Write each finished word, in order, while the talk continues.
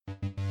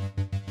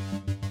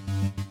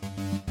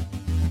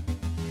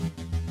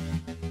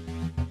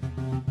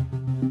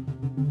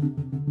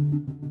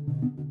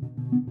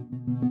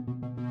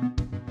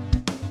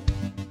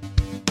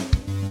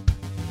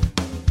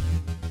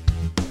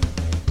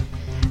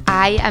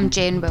I am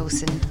Jen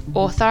Wilson,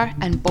 author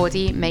and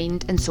body,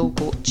 mind and soul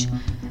coach.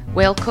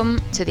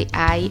 Welcome to the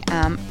I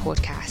Am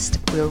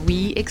podcast, where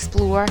we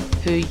explore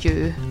who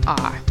you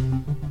are.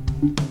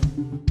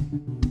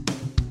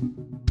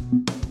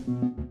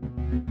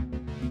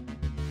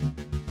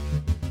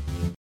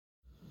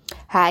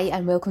 Hi,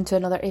 and welcome to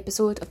another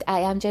episode of the I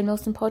Am Jen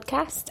Wilson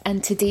podcast.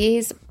 And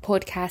today's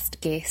podcast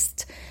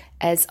guest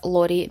is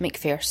Laurie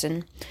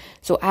McPherson.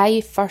 So I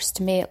first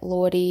met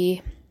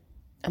Laurie,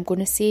 I'm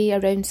going to say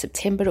around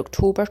September,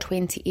 October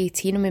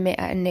 2018, and we met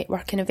at a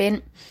networking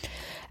event.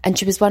 And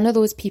she was one of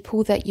those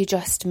people that you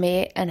just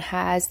met and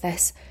has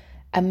this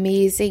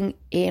amazing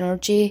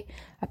energy,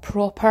 a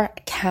proper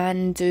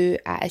can-do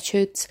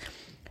attitude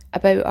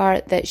about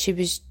her, that she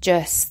was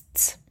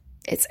just,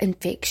 it's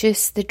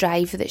infectious, the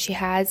drive that she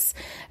has.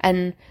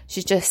 And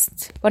she's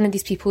just one of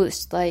these people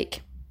that's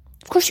like,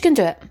 of course you can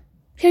do it.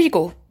 Here you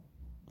go.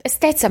 It's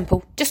dead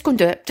simple. Just go and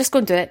do it. Just go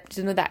and do it.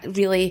 You know, that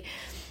really,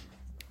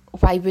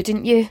 why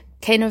wouldn't you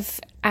kind of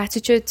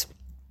attitude.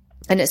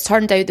 And it's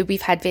turned out that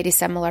we've had very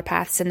similar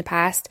paths in the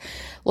past.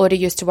 Laurie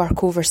used to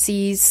work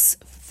overseas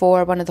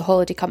for one of the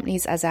holiday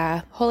companies as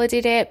a holiday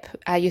rep.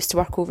 I used to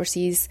work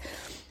overseas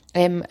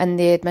in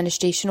the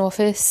administration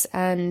office,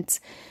 and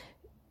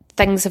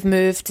things have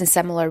moved in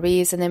similar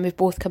ways. And then we've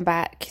both come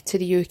back to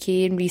the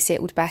UK and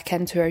resettled back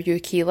into our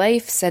UK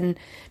lives and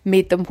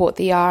made them what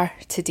they are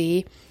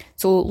today.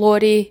 So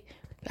Laurie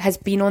has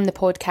been on the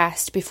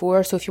podcast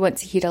before, so if you want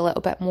to hear a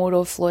little bit more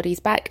of Laurie's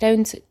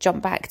background,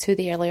 jump back to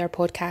the earlier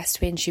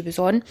podcast when she was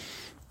on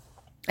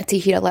to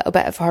hear a little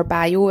bit of her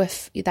bio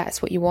if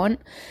that's what you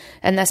want.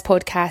 In this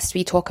podcast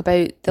we talk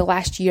about the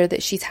last year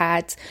that she's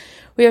had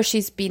where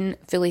she's been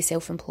fully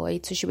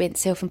self-employed. So she went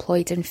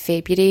self-employed in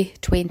February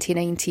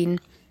 2019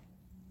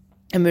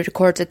 and we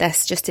recorded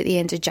this just at the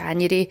end of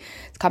January.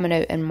 It's coming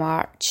out in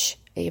March.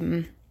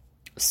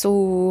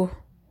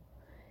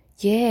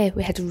 Yeah,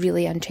 we had a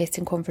really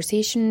interesting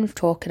conversation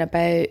talking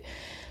about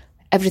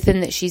everything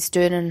that she's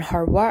doing in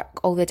her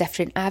work, all the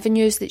different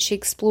avenues that she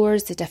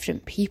explores, the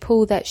different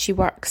people that she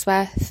works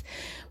with.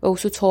 We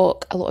also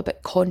talk a lot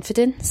about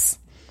confidence.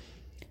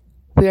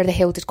 Where the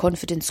hell did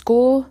confidence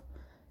go?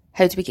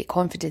 How do we get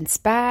confidence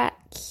back?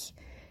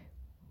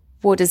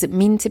 What does it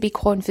mean to be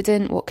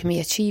confident? What can we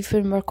achieve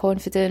when we're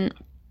confident?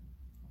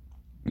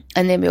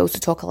 And then we also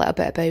talk a little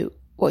bit about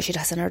what she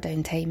does in her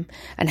downtime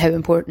and how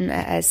important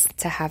it is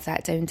to have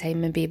that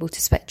downtime and be able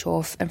to switch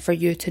off and for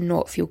you to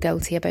not feel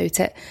guilty about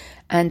it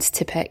and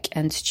to pick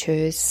and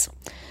choose.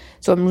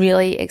 So I'm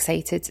really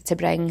excited to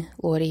bring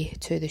Laurie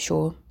to the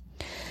show.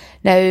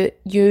 Now,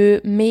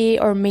 you may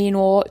or may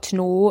not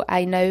know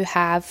I now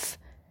have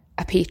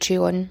a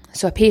Patreon.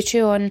 So a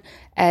Patreon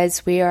is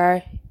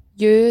where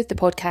you, the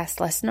podcast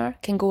listener,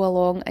 can go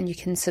along and you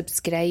can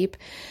subscribe.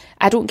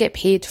 I don't get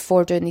paid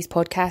for doing these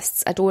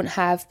podcasts. I don't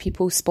have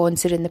people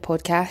sponsoring the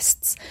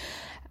podcasts.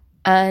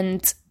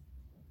 And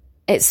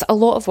it's a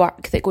lot of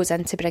work that goes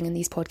into bringing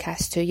these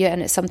podcasts to you.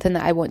 And it's something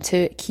that I want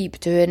to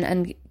keep doing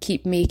and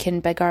keep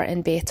making bigger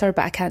and better.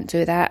 But I can't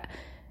do that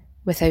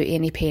without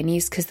any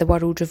pennies because the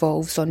world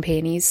revolves on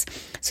pennies.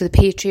 So the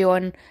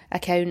Patreon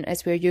account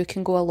is where you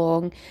can go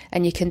along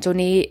and you can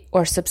donate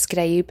or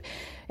subscribe.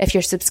 If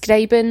you're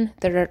subscribing,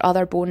 there are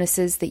other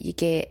bonuses that you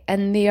get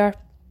in there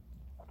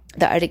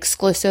that are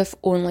exclusive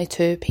only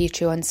to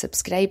Patreon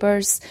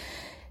subscribers.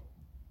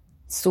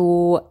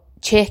 So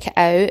check it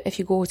out. If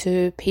you go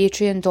to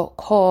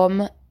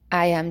patreon.com,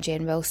 I am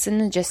Jen Wilson,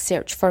 and just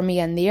search for me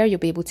in there. You'll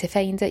be able to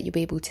find it. You'll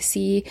be able to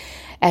see.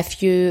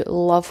 If you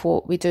love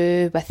what we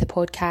do with the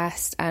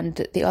podcast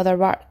and the other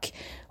work,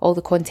 all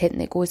the content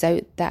that goes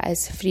out that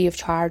is free of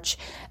charge,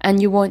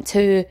 and you want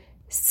to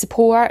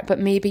support, but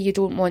maybe you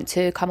don't want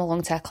to come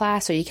along to a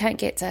class, or you can't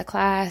get to a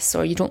class,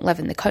 or you don't live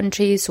in the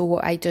country, so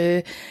what I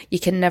do you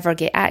can never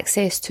get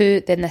access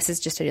to, then this is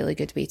just a really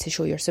good way to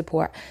show your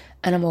support,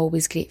 and I'm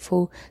always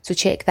grateful. So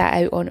check that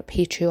out on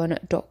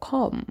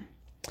patreon.com.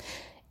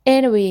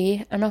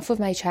 Anyway, enough of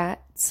my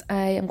chats.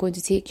 I am going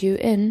to take you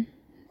in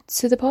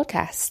to the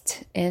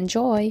podcast.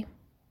 Enjoy.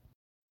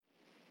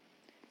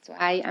 So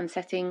I am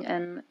sitting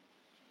in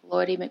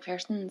Laurie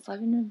McPherson's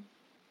living room.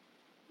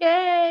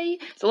 Yay!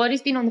 So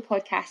Laurie's been on the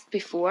podcast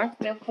before.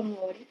 Welcome,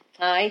 Laurie.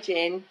 Hi,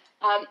 Jen.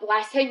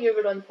 Last time you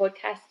were on the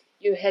podcast,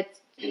 you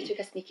took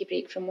a sneaky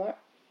break from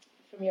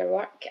your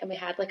work, and we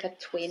had like a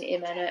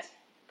 20-minute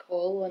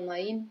call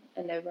online,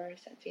 and now we're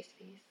sitting face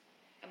to face.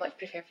 I much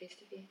prefer face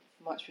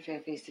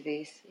to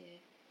face. Yeah.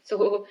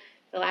 So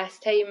the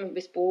last time we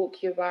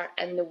spoke, you were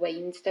in the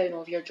winds down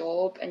of your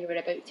job, and you were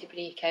about to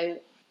break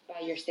out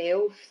by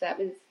yourself. So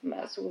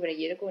that's over a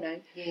year ago now.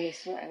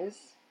 Yes, it is.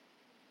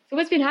 So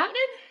what's been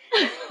happening?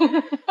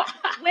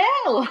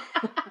 Well,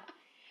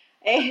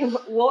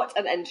 what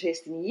an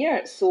interesting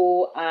year.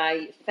 So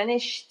I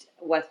finished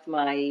with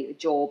my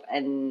job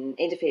in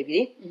end of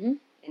February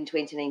in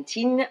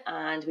 2019,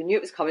 and we knew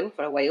it was coming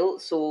for a while.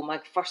 So my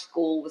first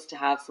goal was to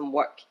have some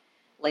work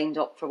lined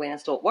up for when I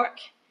stopped work.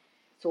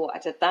 So I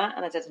did that,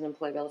 and I did an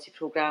employability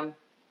programme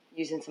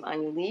using some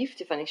annual leave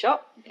to finish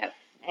up. Yep.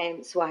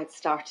 So I had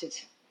started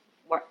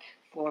work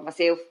for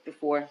myself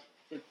before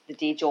the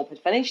day job had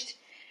finished,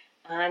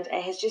 and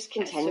it has just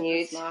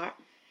continued. That's super smart.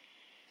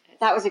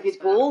 That was a good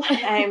goal,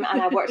 and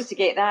I worked to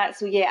get that.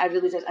 So yeah, I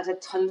really did. I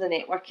did tons of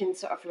networking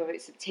sort of from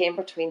about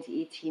September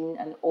 2018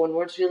 and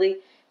onwards, really.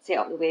 Set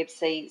up the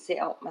website, set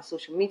up my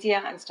social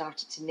media, and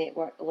started to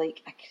network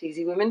like a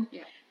crazy woman.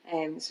 Yeah.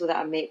 So that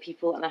I met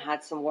people and I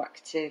had some work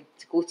to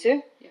go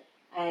to. Yeah.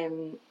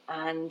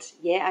 And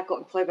yeah, I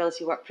got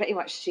employability work pretty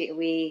much straight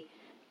away.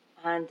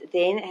 And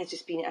then it has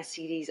just been a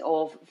series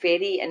of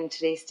very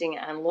interesting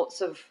and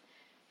lots of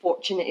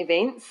fortunate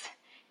events,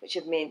 which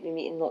have meant me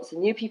meeting lots of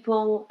new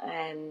people.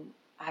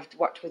 I've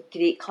worked with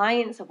great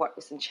clients. I've worked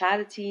with some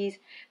charities,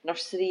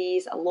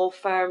 nurseries, a law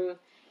firm.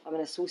 I'm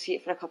an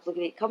associate for a couple of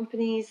great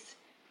companies.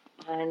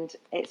 And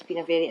it's been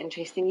a very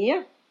interesting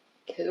year.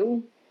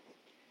 Cool.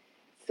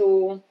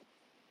 So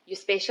you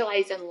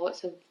specialise in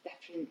lots of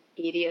different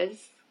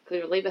areas,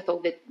 clearly, with all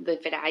the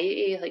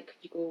variety. Like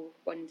you go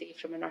one day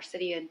from a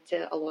nursery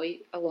into a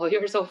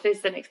lawyer's office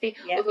the next day,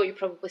 although you're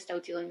probably still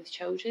dealing with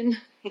children,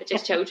 but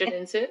just children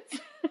in suits.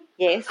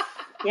 Yes,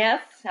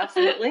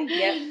 absolutely.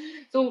 Yeah.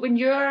 So when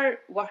you're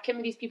working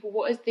with these people,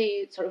 what is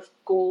the sort of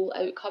goal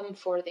outcome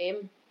for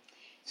them?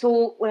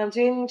 So when I'm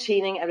doing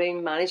training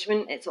around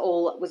management,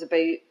 was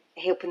about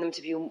helping them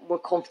to be more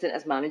confident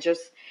as managers.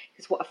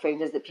 Because what I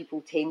found is that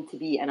people tend to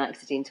be an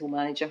accidental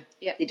manager.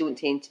 Yep. They don't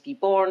tend to be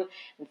born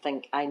and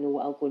think, I know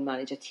I'll go and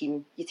manage a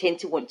team. You tend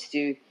to want to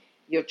do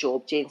your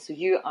job, Jen. So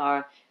you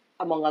are,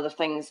 among other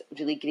things,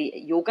 really great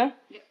at yoga.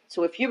 Yep.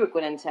 So if you were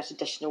going into a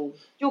traditional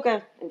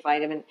yoga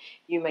environment,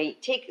 you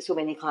might take so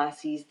many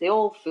classes, they're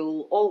all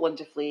full, all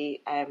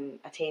wonderfully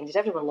attended,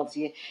 everyone loves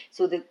you.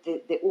 So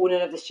the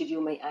owner of the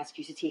studio might ask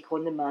you to take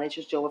on the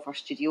manager's job of our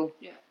studio.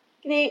 Yeah.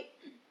 Great.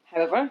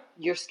 However,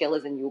 your skill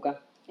is in yoga.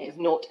 It is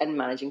not in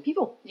managing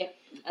people. Yeah.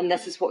 And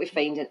this is what we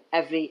find in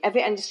every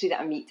industry that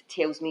I meet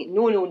tells me,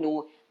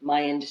 no,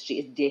 my industry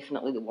is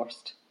definitely the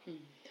worst.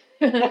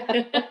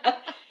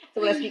 So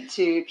when I speak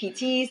to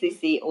PTs, they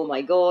say, oh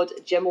my God,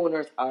 gym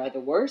owners are the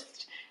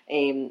worst.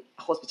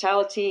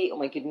 Hospitality, oh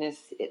my goodness,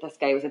 this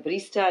guy was a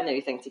barista, now he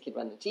thinks he can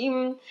run the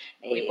team.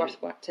 We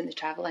both worked in the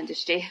travel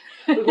industry.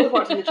 We both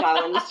worked in the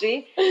travel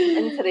industry.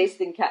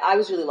 Interesting. I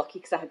was really lucky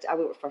because I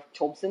worked for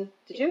Thompson.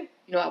 Did you?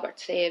 No, I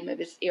worked it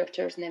was Air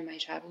Tours and then My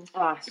Travel.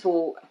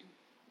 So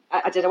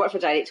I work for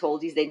Direct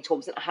Holidays, then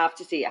Thompson. I have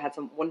to say I had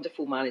some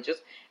wonderful managers,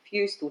 a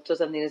few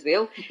stoters in there as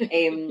well,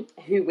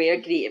 who were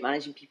great at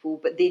managing people,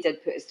 but they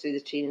did put us through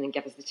the training and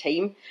give us the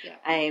time.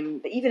 Yeah.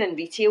 But even in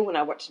retail, when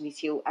I worked in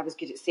retail, I was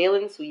good at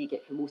selling, so you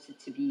get promoted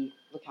to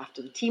look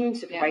after the team,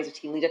 supervisor,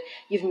 team leader.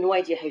 You've no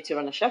idea how to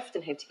run a shift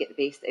and how to get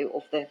the best out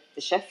of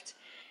the shift.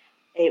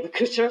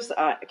 Recruiters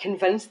are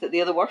convinced that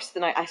they're the worst,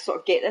 and I sort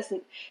of get this,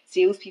 and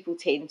salespeople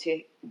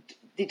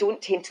they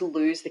don't tend to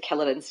lose the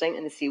killer instinct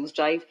and the sales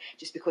drive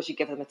just because you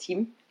give them a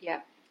team.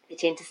 Yeah. They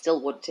tend to still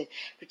want to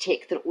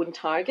protect their own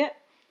target.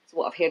 So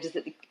what I've heard is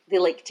that they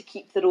like to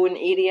keep their own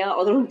area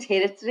or their own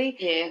territory.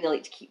 Yeah. And they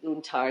like to keep their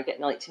own target,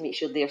 and they like to make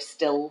sure they're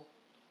still...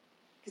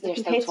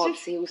 Because they're still top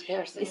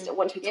salesperson. They still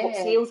want to be top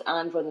sales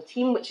and run a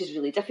team, which is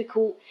really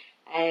difficult.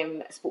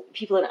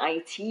 People in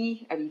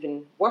IT are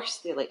even worse.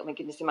 They're like, oh my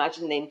goodness,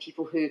 imagine then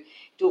people who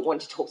don't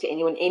want to talk to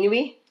anyone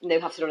anyway now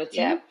have to run a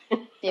team.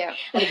 Yeah.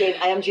 And again,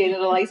 I am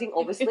generalising,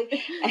 obviously.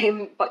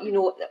 But,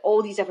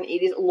 all these different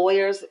areas,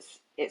 lawyers,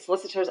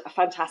 solicitors are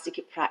fantastic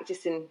at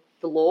practising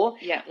the law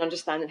and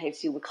understanding how to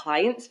deal with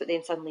clients, but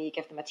then suddenly you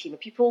give them a team of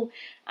people,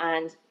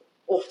 and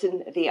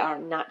often they are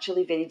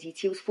naturally very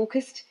details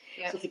focused.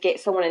 So to get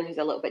someone in who's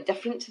a little bit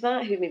different to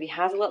that, who maybe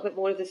has a little bit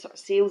more of the sort of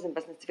sales and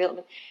business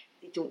development,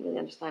 they don't really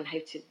understand how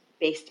to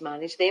best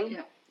manage them.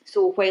 Yeah.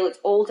 So while it's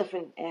all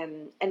different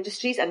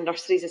industries, and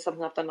nurseries is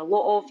something I've done a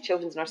lot of,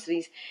 children's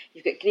nurseries,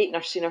 you've got great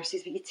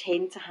nurses, but you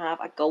tend to have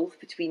a gulf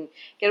between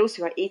girls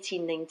who are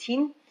 18,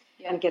 19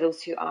 and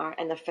girls who are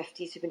in their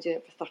 50s who've been doing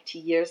it for 30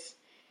 years.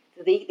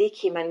 So they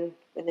came in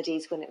the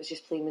days when it was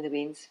just playing with the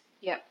reins.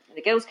 Yeah. And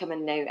the girls come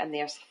in now and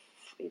they're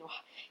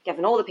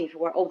given all the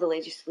paperwork, all the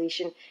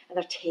legislation, and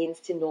there tends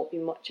to not be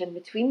much in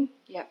between.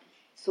 Yeah.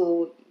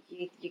 So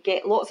you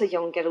get lots of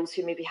young girls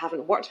who maybe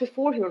haven't worked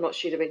before, who are not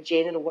sure about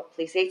general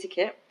workplace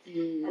etiquette.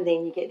 And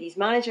then you get these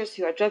managers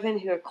who are driven,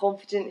 who are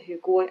confident, who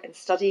go out and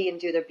study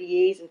and do their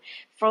BAs and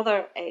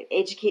further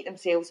educate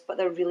themselves, but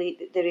the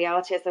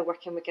reality is they're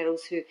working with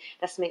girls who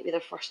this might be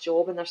their first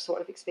job and they're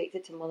sort of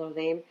expected to mother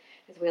them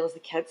as well as the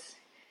kids.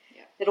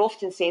 They're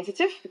often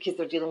sensitive because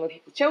they're dealing with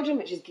people's children,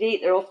 which is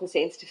great. They're often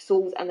sensitive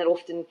souls, and they're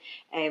often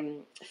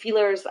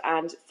feelers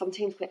and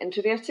sometimes quite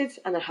introverted,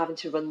 and they're having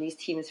to run these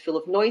teams full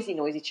of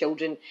noisy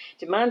children,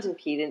 demanding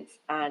parents,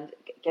 and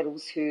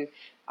girls who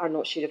are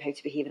not sure of how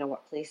to behave in a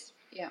workplace.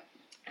 Yeah.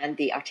 And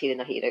they are tearing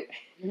their hair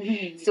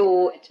out.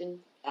 So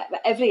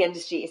every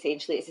industry,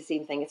 essentially, it's the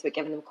same thing. It's about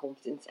giving them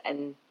confidence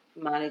in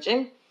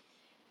managing.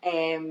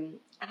 And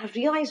I've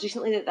realised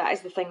recently that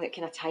is the thing that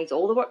kind of ties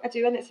all the work I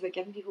do in. It's about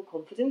giving people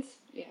confidence.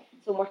 Yeah.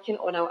 So I'm working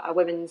on a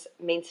women's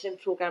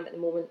mentoring programme at the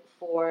moment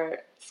for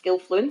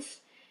Skillfluence,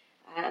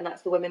 and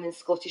that's the Women in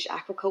Scottish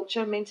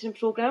Aquaculture mentoring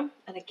programme.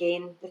 And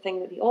again, the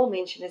thing that they all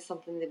mention is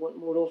something they want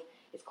more of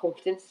is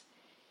confidence.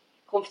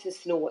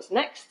 confidence to know what's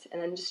next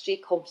in industry,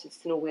 confidence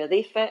to know where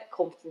they fit,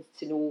 confidence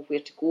to know where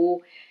to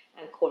go,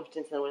 and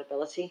confidence in their own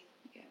ability.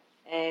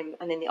 And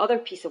then the other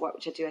piece of work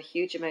which I do a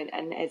huge amount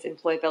in is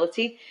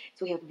employability,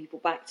 so helping people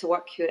back to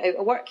work who are out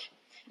of work.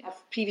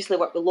 I've previously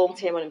worked with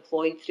long-term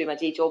unemployed through my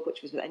day job,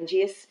 which was with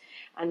Ingeus,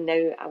 and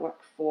now I work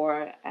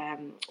for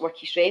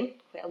Workies Wren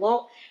quite a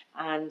lot,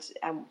 and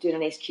I'm doing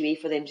an SQA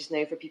for them just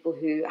now for people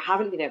who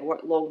haven't been out of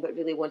work long but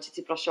really wanted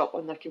to brush up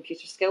on their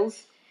computer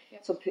skills.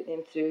 So I'm putting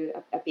them through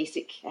a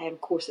basic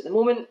course at the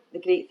moment. The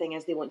great thing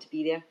is they want to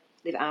be there.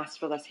 They've asked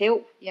for this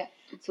help.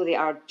 So they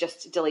are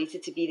just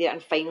delighted to be there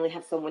and finally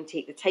have someone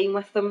take the time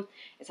with them.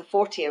 It's a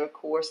 40-hour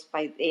course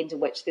by the end of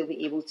which they'll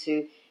be able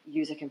to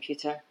use a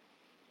computer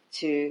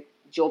to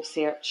job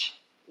search,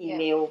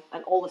 email,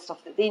 and all the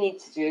stuff that they need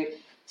to do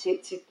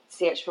to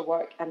search for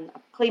work and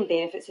claim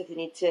benefits if they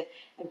need to,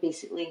 and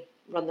basically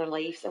run their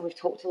lives. And we've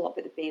talked a lot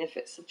about the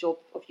benefits of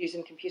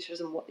using computers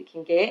and what they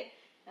can get,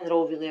 and they're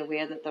all really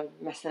aware that they're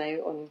missing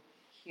out on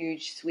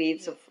huge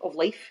swathes of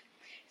life.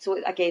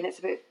 So again, it's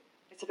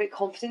about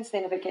confidence,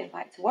 then about getting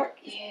back to work.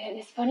 Yeah, and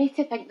it's funny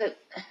to think that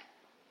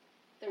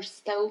there's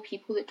still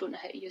people that don't know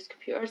how to use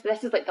computers.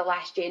 This is like the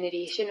last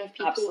generation of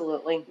people.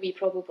 Absolutely. We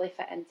probably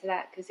fit into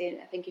that, because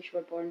I think if you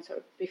were born sort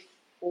of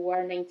before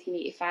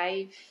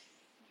 1985,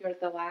 you're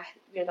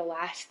the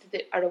last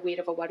that are aware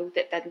of a world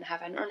that didn't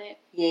have internet.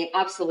 Yeah,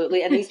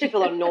 absolutely. And these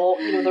people are not,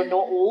 they're not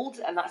old,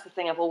 and that's the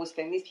thing I've always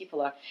found. These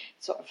people are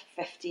sort of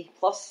 50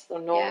 plus. They're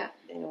not,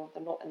 they're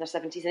not in their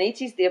 70s and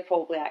 80s. They're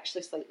probably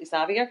actually slightly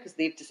savvier because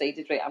they've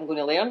decided, right, I'm going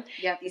to learn.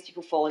 Yeah. These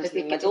people fall into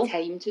the middle. Because they've got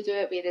the time to do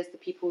it, whereas the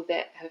people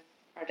that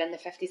are in the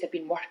 50s have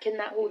been working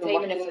that whole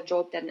time, and if their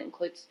job didn't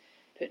include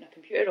putting a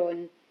computer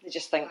on, they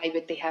just think, why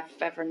would they have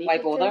ever needed why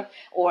bother? to?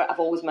 Or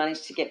I've always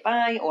managed to get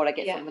by, or I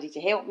get somebody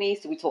to help me.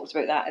 So we talked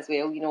about that as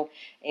well.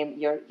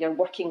 Your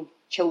working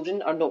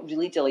children are not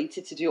really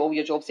delighted to do all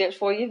your job search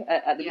for you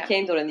at the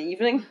weekend or in the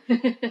evening.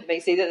 You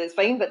might say that it's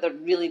fine, but they're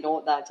really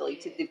not that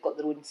delighted. They've got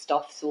their own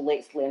stuff, so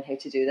let's learn how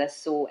to do this.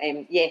 So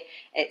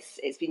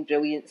it's been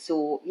brilliant.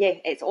 So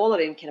it's all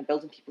around kind of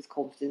building people's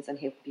confidence and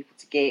helping people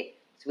to get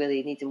to where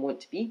they need and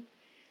want to be.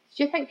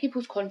 Do you think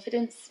people's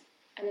confidence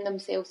in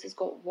themselves has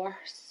got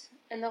worse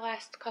in the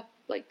last couple,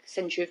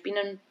 since you've been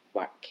in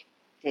work?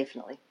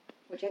 Definitely.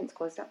 What do you think's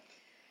caused that?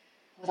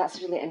 Well, that's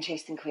a really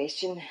interesting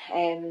question.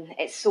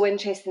 It's so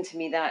interesting to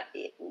me that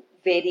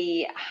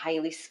very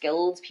highly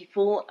skilled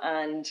people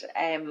and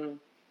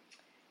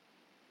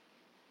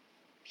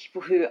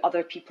people who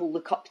other people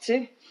look up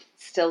to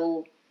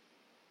still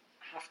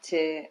have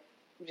to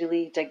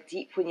really dig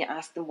deep when you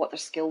ask them what their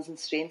skills and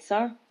strengths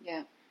are.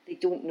 Yeah. They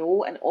don't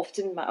know, and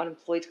often my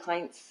unemployed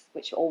clients,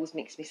 which always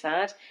makes me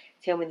sad,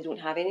 tell me they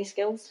don't have any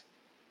skills,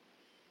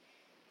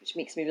 which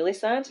makes me really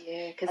sad.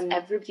 Yeah, because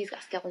everybody's got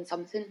a skill in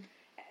something.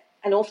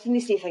 And often they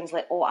say things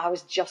like, oh, I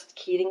was just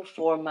caring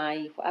for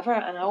my whatever,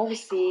 and I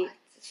always say,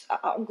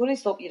 I'm going to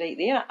stop you right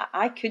there.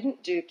 I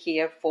couldn't do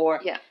care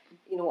for,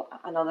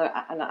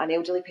 an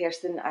elderly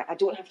person. I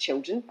don't have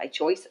children by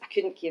choice. I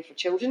couldn't care for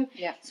children.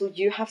 Yeah. So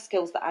you have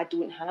skills that I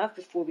don't have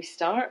before we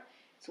start.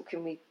 So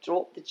can we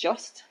drop the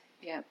just?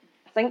 Yeah.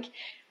 I think,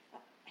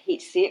 I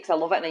hate to say it because I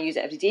love it and I use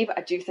it every day, but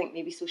I do think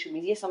maybe social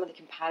media, some of the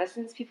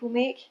comparisons people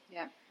make.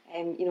 Yeah.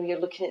 You're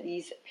looking at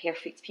these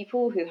perfect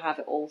people who have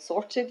it all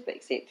sorted, but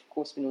except, of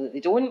course, we know that they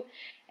don't.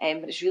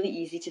 But it's really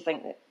easy to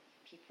think that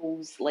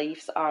people's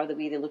lives are the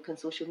way they look on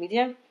social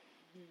media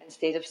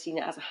instead of seeing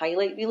it as a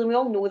highlight reel. And we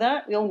all know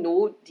that. We all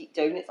know deep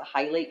down it's a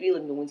highlight reel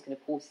and no one's going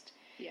to post.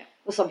 Yeah.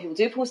 Well, some people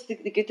do post the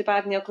good, the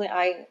bad and the ugly.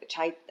 I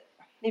try,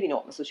 maybe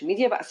not on social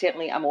media, but I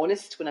certainly am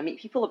honest when I meet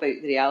people about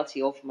the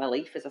reality of my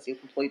life as a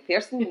self-employed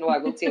person. I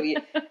will tell you,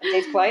 I'm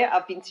dead quiet.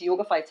 I've been to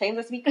yoga 5 times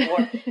this week,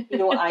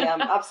 or, I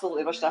am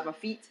absolutely rushed off my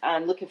feet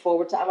and looking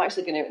forward to, I'm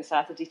actually going out on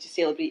Saturday to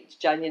celebrate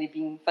January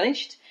being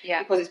finished,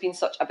 because it's been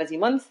such a busy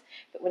month.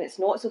 But when it's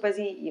not so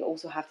busy, you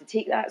also have to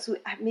take that. So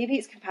maybe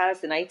it's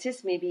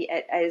comparisonitis, maybe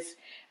it is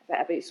a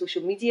bit about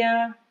social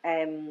media.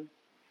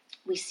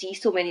 We see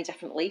so many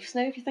different lives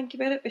now, if you think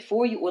about it.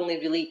 Before, you only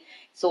really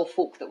saw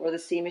folk that were the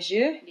same as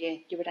you. Yeah,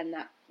 you were in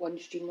that one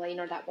streamline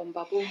or that one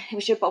bubble. It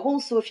was your bubble.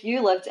 So if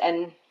you lived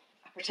in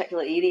a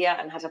particular area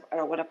and had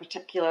a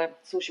particular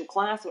social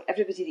class, or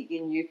everybody that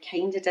you knew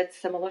kind of did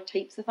similar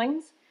types of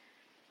things,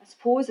 I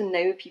suppose. And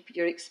now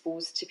you're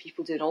exposed to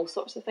people doing all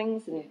sorts of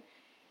things, and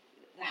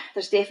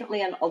there's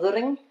definitely an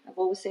othering. I've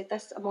always said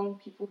this among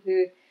people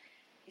who,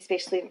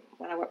 especially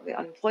when I work with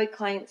unemployed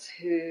clients,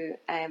 who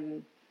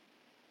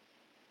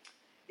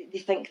they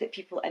think that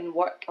people in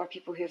work or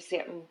people who have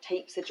certain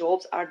types of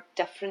jobs are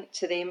different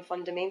to them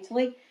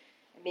fundamentally,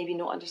 and maybe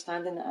not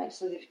understanding that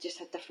actually they've just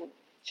had different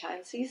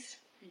chances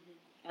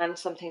and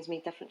sometimes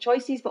made different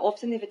choices, but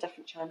often they've had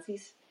different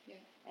chances.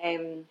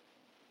 Yeah.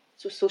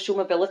 So social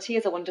mobility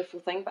is a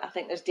wonderful thing, but I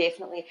think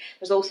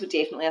there's also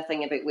definitely a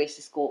thing about West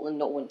of Scotland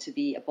not wanting to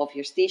be above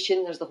your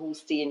station. There's the whole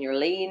stay in your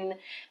lane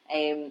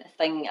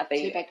thing about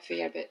too big for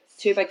your boots.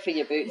 Too big for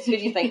your boots. Who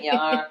do you think you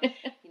are?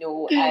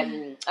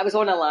 I was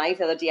on a live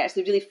the other day,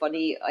 actually really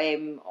funny,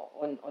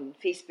 on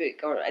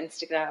Facebook or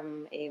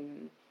Instagram.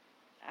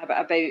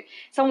 about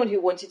someone who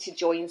wanted to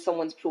join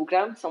someone's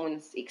programme,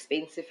 someone's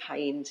expensive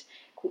high-end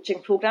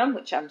coaching programme,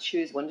 which I'm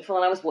sure is wonderful.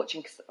 And I was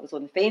watching because I was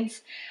on the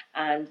fence,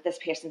 and this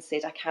person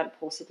said, I can't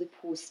possibly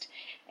post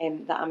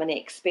that I'm an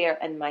expert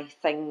in my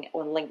thing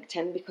on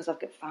LinkedIn because I've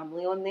got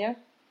family on there.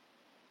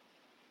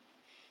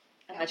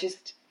 And I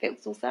just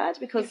felt so sad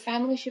because... Your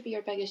family should be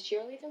your biggest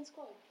cheerleading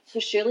squad. So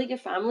surely your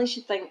family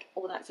should think,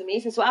 oh, that's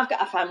amazing. So I've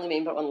got a family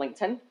member on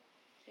LinkedIn.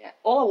 Yeah.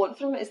 All I want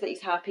from him is that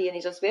he's happy and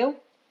he does well.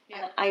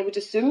 Yeah. And I would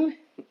assume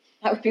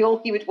that would be all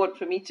he would want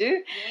from me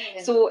too.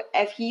 Yeah. So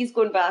if he's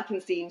going back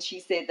and saying she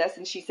said this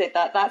and she said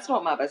that, that's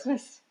not my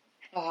business.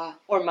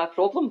 Or my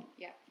problem.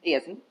 Yeah. He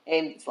isn't.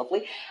 It's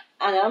lovely.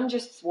 And every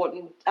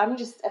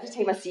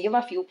time I see him,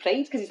 I feel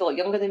pride because he's a lot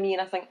younger than me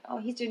and I think, oh,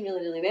 he's doing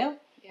really, really well.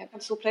 Yeah.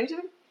 I'm so proud of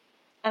him.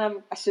 And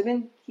I'm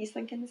assuming he's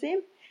thinking the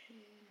same.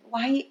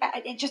 Why?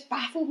 It just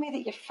baffled me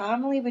that your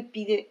family would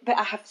be the... But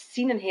I have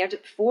seen and heard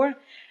it before.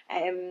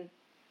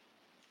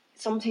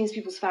 Sometimes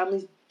people's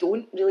families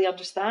don't really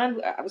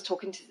understand. I was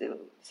talking to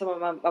some of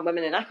my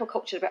women in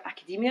aquaculture about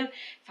academia.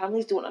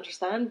 Families don't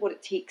understand what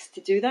it takes to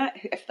do that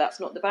if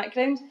that's not the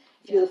background.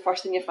 If you're the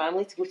first in your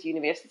family to go to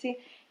university,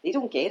 they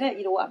don't get it.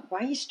 You know, why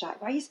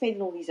are you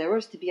spending all these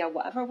hours to be a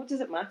whatever? What does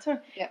it matter?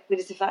 Yeah.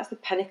 Whereas if that's the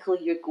pinnacle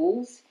of your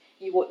goals,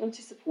 you want them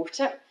to support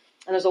it.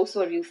 And there's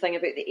also a real thing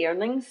about the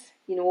earnings.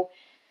 You know,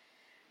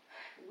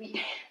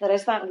 there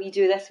is that. We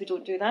do this, we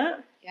don't do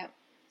that. Yeah.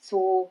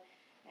 So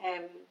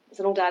it's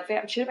an old advert.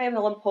 I'm sure it might have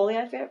been a Lynn Polly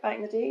advert back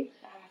in the day.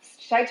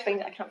 I've tried to find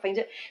it, I can't find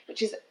it.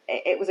 Which is,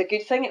 it was a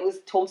good thing. It was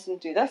Thompson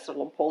do this or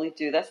Lynn Polly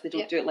do this. They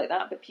don't do it like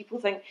that. But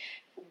people think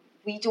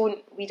we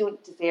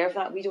don't deserve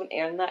that. We don't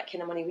earn that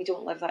kind of money. We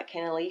don't live that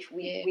kind of life.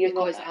 We're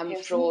because not I'm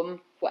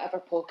from whatever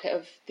pocket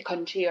of the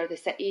country or the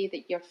city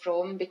that you're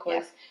from,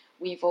 because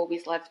we've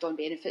always lived on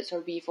benefits,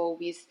 or we've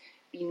always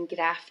been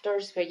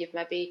grafters where you've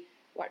maybe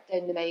worked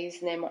down the mines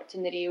and then worked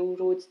in the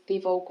railroads.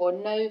 They've all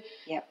gone now.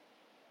 Yeah.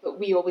 But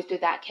we always do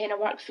that kind of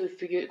work. So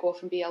for you to go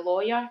off and be a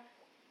lawyer,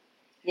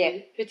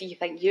 who do you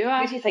think you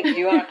are? Who do you think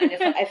you are? And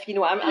if you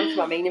know, I'm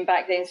from a mining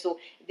background, so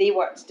they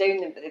worked down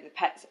the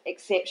pits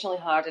exceptionally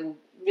hard in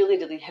really,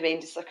 really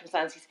horrendous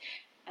circumstances,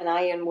 and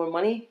I earn more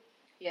money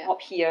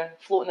up here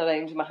floating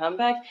around in my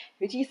handbag.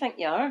 Who do you think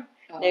you are?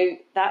 Now,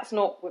 that's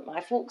not what my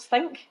folks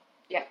think.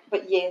 Yeah.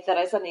 But there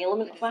is an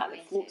element of that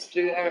floats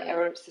through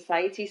our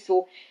society.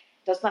 So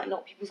does that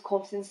knock people's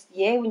confidence?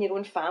 Yeah, when your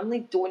own family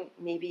don't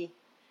maybe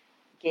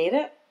get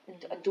it and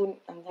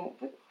think,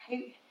 but how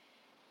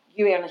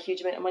you earn a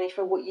huge amount of money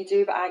for what you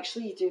do, but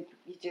actually you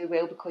do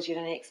well because you're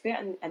an expert,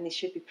 and they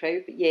should be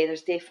proud. But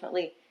there's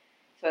definitely...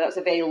 So that was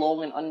a very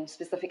long and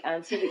unspecific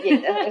answer, but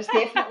there's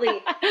definitely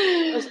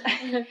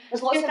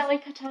there's lots of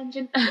like a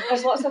tangent.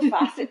 There's lots of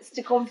facets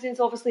to confidence,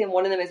 obviously, and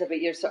one of them is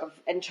about your sort of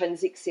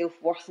intrinsic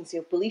self-worth and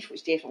self-belief,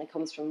 which definitely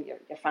comes from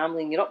your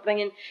family and your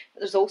upbringing.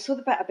 But there's also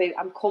the bit about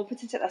I'm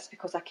competent at this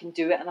because I can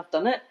do it and I've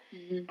done it,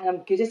 and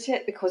I'm good at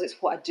it because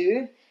it's what I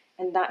do,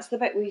 and that's the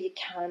bit where you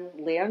can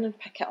learn and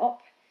pick it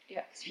up.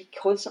 Yeah. So you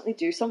constantly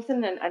do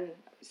something, and I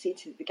say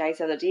to the guys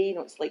the other day,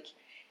 it's like,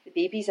 the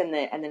babies in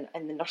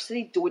the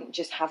nursery don't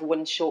just have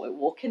one shot at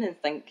walking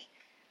and think,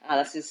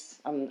 this is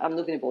I'm not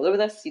going to bother with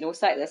this.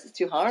 This is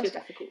too hard. It's too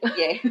difficult.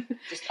 Yeah,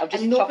 I'll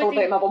just shuffle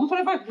about my bum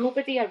forever.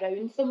 Nobody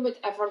around them would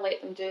ever let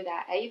them do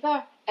that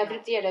either.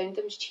 Everybody around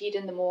them's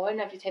cheering them on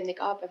every time they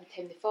get up, every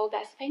time they fall.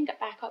 That's fine. Get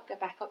back up.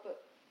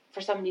 But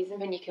for some reason,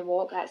 when you can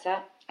walk, that's it.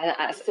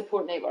 And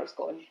support network's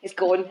gone. It's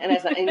gone. And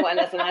as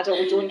an adult,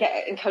 we don't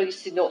get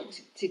encouraged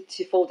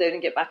to fall down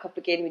and get back up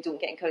again. We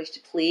don't get encouraged to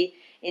play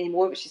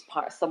anymore, which is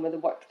part of some of the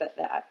work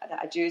that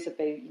I do is about,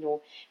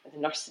 with the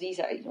nurseries.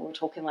 We were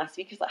talking last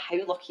week, it's like,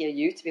 how lucky are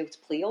you to be able to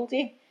play all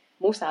day?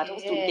 Most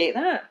adults don't get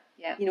that.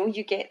 Yeah.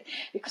 You get,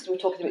 because we were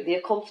talking about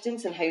their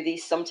confidence and how they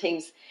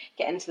sometimes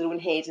get into their own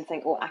head and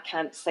think, I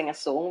can't sing a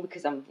song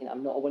because I'm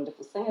not a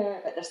wonderful singer.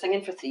 But they're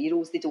singing for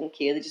 3-year-olds, they don't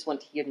care, they just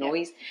want to hear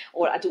noise.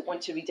 Or I don't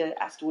want to read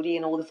a story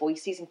in all the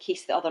voices in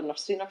case the other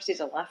nurses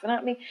are laughing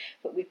at me.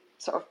 But we've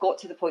sort of got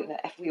to the point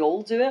that if we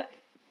all do it,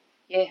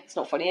 it's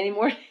not funny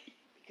anymore.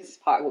 Because it's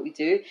part of what we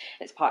do,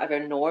 it's part of our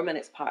norm, and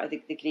it's part of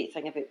the great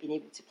thing about being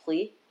able to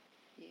play,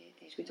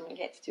 which we don't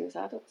get to do as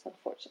adults,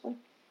 unfortunately.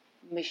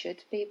 We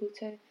should be able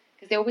to.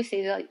 Because they always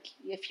say, like,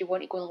 if you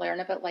want to go and learn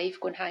about life,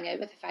 go and hang out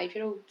with the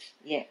 5-year-olds.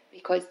 Yeah.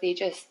 Because they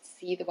just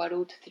see the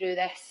world through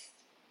this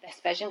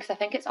vision. Because I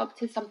think it's up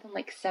to something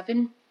like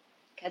 7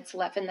 kids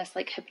live in this,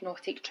 like,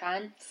 hypnotic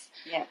trance.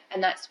 Yeah.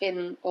 And that's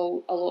when a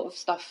lot of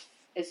stuff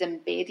is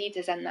embedded,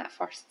 is in that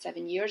first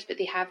 7 years. But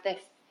they have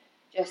this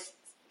just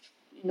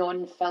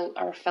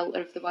filter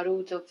of the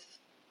world of...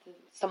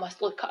 Some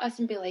must look at us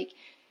and be like,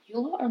 you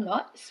lot are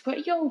nuts. What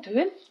are you all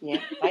doing? Yeah.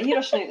 Why are you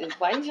rushing out?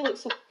 Why do you look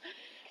so...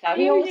 Why are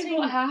you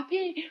not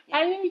happy?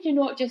 Why are you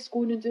not just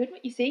going and doing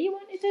what you say you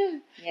want to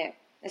do? Yeah,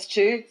 it's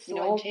true. It's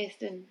not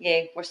interesting.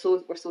 Yeah, we're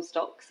so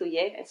stuck. So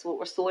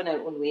we're so in our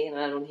own way in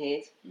our own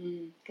head.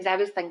 Because I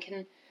was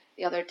thinking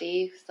the other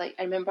day, it's like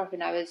I remember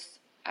when I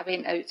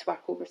went out to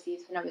work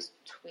overseas when I was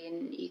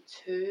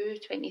 22,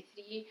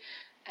 23,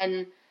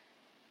 and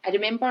I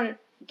remember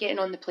getting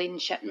on the plane and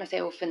shitting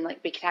myself and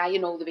like be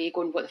crying all the way,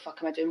 going, what the fuck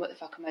am I doing? What the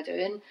fuck am I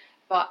doing?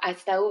 But I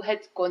still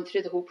had gone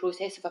through the whole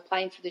process of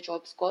applying for the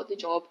jobs, got the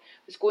job,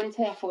 was going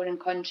to a foreign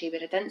country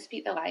where I didn't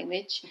speak the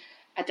language.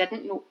 I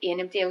didn't know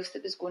anybody else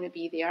that was going to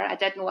be there. I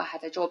did know I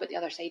had a job at the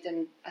other side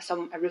and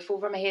a roof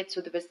over my head,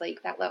 so there was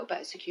like that little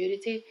bit of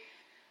security.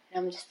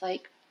 And I'm just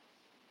like,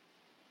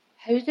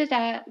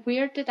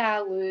 where did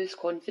I lose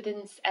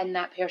confidence in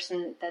that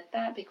person that did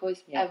that?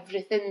 Because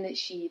everything that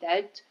she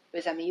did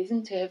was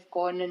amazing, to have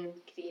gone and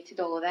created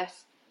all of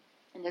this.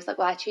 And it's like,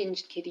 well, I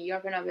changed career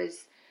when I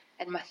was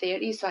in my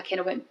 30s, so I kind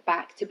of went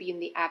back to being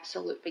the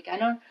absolute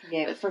beginner.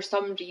 Yeah. But for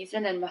some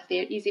reason in my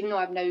 30s, even though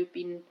I've now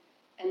been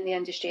in the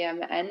industry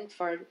I'm in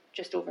for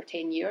just over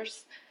 10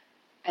 years,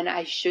 and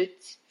I should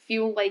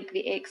feel like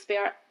the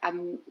expert,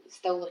 I'm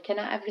still looking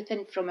at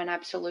everything from an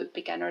absolute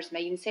beginner's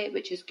mindset,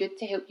 which is good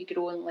to help you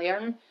grow and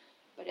learn,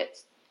 but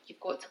you've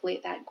got to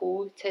let that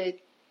go to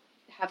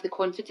have the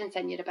confidence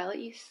in your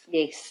abilities.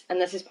 Yes,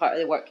 and this is part of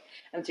the work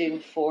I'm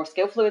doing for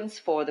Skillfluence,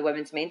 for the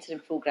Women's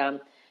Mentoring Programme,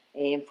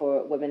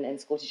 for women in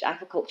Scottish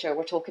aquaculture.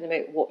 We're talking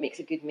about what makes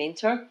a good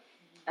mentor,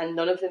 and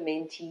none of the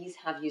mentees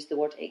have used the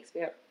word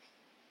expert.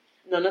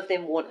 None of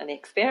them want an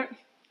expert.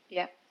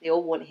 Yeah. They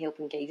all want help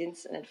and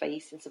guidance and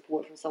advice and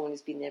support from someone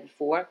who's been there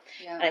before.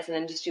 Yeah. And it's an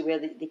industry where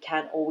they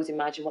can't always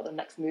imagine what their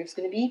next move's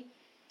going to be.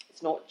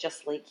 It's not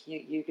just like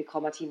you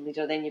become a team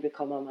leader, then you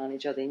become a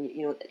manager, then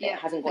it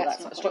hasn't got that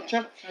sort of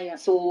structure. Oh, yeah.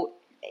 So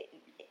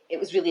it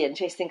was really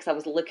interesting because I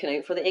was looking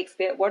out for the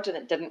expert word and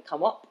it didn't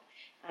come up.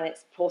 And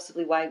it's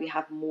possibly why we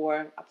have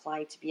more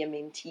apply to be a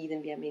mentee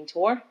than be a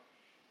mentor,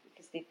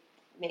 because they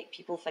make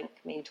people think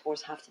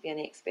mentors have to be an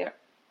expert.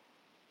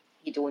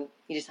 You don't.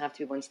 You just have to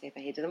be one step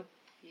ahead of them.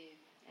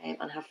 Yeah.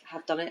 And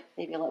have done it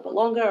maybe a little bit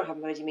longer, or have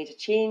already made a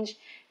change.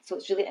 So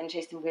it's really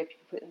interesting where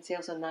people put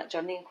themselves on that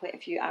journey, and quite a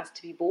few asked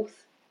to be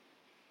both.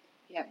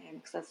 Yeah.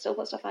 Because I've still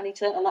got stuff I need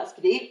to learn, and that's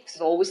great, because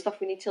there's always stuff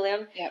we need to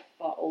learn. Yeah.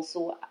 But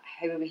also,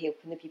 how are we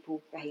helping the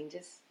people behind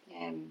us?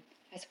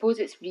 I suppose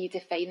it's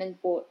redefining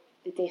what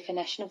the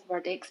definition of the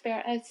word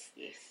expert is.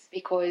 Yes.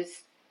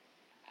 Because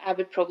I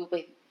would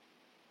probably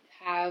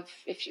have,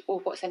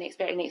 what's an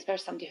expert? An expert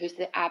is somebody who's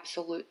the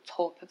absolute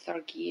top of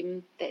their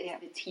game, that is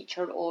the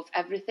teacher of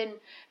everything.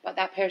 But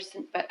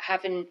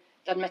having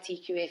done my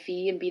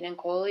TQFE and been in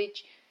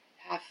college,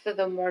 half of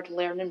them were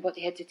learning what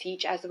they had to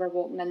teach as they were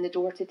walking in the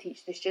door to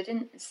teach the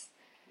students.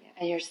 Yeah.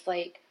 And you're just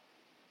like,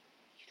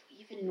 you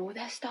don't even know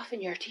this stuff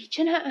and you're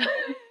teaching it.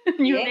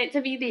 You're meant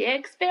to be the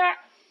expert.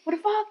 What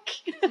the fuck?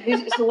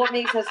 So what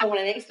makes someone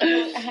an expert?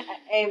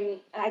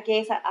 I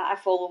guess I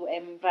follow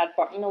Brad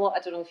Burton a lot. I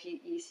don't know if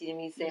you've seen him.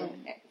 He's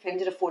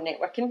founder of 4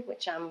 Networking,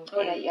 which I'm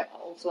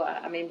also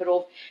a member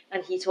of.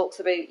 And he talks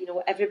about,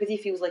 everybody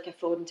feels like a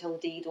fraud until the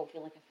day you don't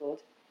feel like a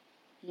fraud.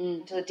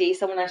 Until the day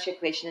someone asks you a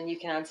question and you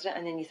can answer it,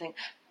 and then you think,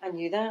 I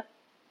knew that.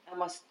 I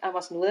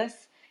must know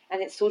this.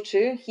 And it's so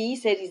true. He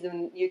said he's the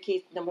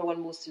UK's #1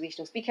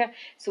 motivational speaker.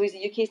 So he's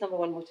the UK's #1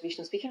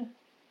 motivational speaker.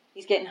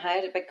 He's getting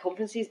hired at big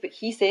conferences, but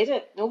he said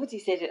it. Nobody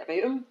said it about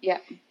him. Yeah.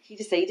 He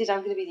decided,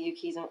 I'm going to be the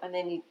UK's, and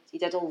then he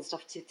did all the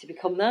stuff to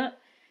become that,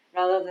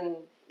 rather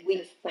than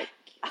wait.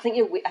 I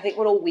think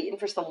we're all waiting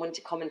for someone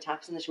to come and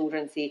tap us on the shoulder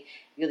and say,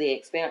 you're the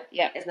expert.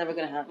 Yeah. It's never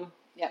going to happen.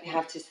 Yeah. You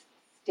have to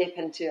step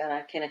into, and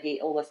I kind of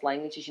hate all this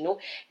language, as you know,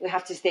 we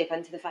have to step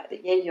into the fact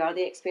that, you are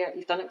the expert.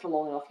 You've done it for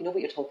long enough. You know what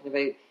you're talking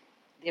about.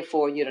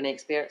 Therefore, you're an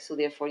expert. So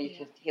therefore, you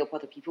can help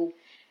other people.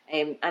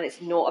 And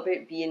it's not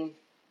about being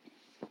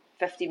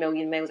 50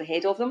 million miles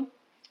ahead of them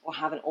or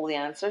having all the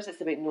answers.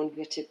 It's about knowing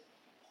where to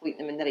point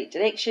them in the right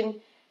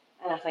direction.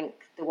 And I think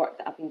the work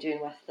that I've been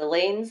doing with The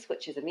Lens,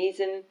 which is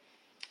amazing,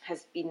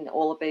 has been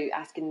all about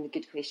asking the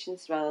good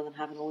questions rather than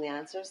having all the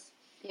answers.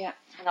 Yeah.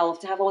 And I love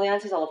to have all the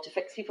answers. I love to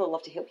fix people. I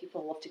love to help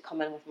people. I love to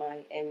come in with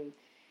my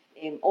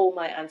all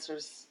my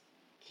answers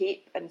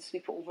cape and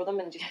sweep it over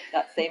them, and just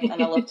that's them.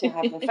 And I love to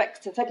have them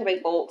fixed and tick a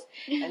big box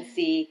and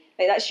say,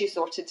 right, that's you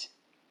sorted.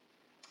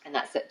 And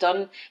that's it,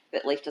 done.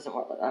 But life doesn't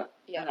work like that.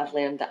 Yeah. And I've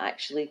learned that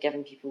actually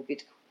giving people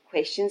good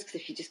questions,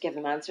 because if you just give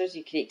them answers,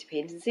 you create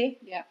dependency.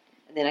 Yeah.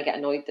 And then I get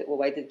annoyed that,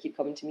 why did they keep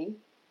coming to me?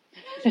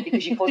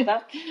 Because you caused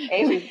that.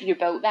 You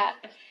built that.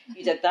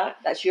 You did that.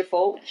 That's your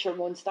fault. It's your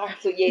monster.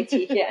 So take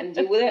it and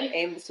deal with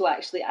it. So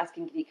actually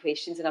asking great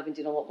questions, and I've been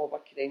doing a lot more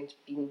work around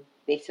being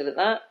better at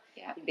that.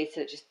 Yeah. Being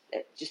better at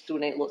just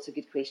throwing out lots of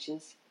good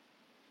questions.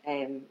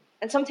 And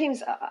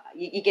sometimes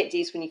you get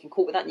days when you can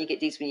cope with that, and you get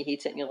days when you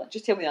hate it, and you're like,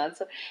 just tell me the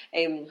answer.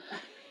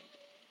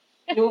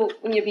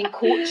 When you're being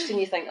coached and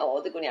you think,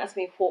 they're going to ask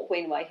me what,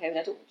 when, why, how, and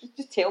I don't,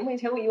 just tell me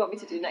what you want me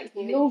to do next.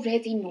 You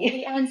already know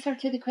the answer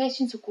to the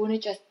question, so going to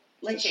just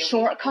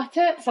shortcut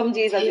it. Some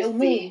days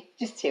I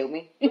just tell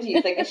me. What do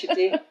you think I should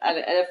do?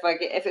 And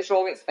if it's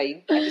wrong, it's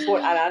fine. I just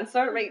want an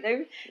answer right now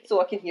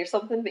so I can hear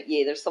something. But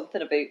there's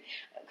something about,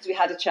 because we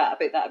had a chat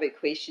about that, about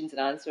questions and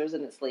answers,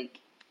 and it's like,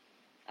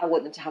 I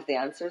want them to have the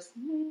answers.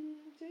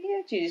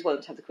 Do you just want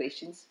them to have the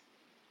questions?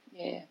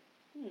 Yeah.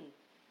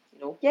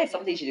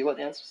 Some days you do want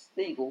the answers.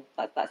 There you go.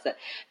 That's it.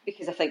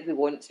 Because I think we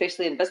want,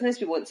 especially in business,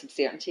 we want some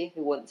certainty.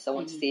 We want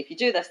someone to say, if you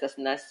do this, this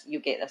and this, you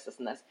get this, this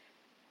and this.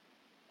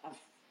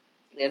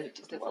 learn it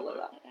doesn't work like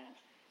that.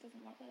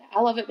 Doesn't work like that.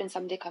 I love it when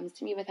somebody comes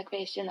to me with a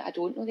question that I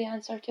don't know the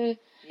answer to.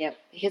 Yeah.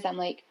 Because I'm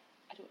like,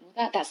 I don't know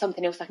that. That's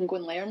something else I can go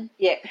and learn.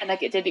 Yeah. And I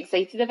get dead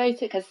excited about it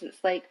because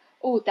it's like,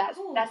 oh, that's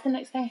the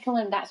next thing I can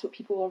learn. That's what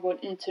people are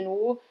wanting to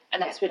know,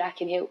 and that's where I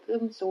can help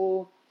them.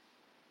 So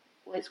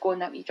let's go on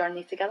that wee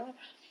journey together.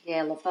 Yeah,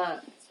 I love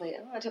that. It's like,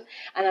 oh, I don't,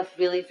 and I've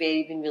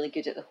been really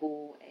good at the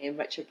whole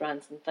Richard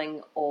Branson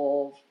thing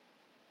of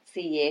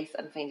say yes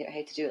and find out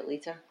how to do it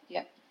later.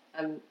 Yeah.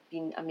 I'm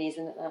been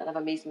amazing at that, and I've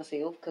amazed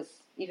myself because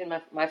even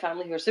my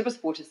family, who are super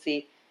supportive,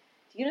 say,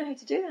 do you know how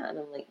to do that? And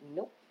I'm like,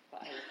 nope,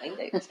 but I will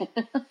find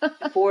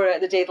out. Before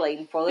the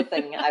deadline for the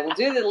thing, I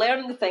will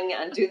learn the thing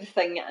and do the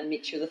thing and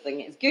make sure the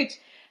thing is good.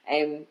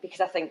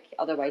 Because I think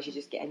otherwise you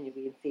just get in your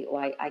way and say, oh,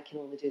 I can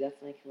only do this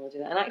and I can only do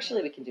that. And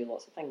actually we can do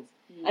lots of things.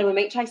 And we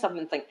might try something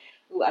and think,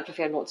 oh, I'd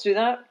prefer not to do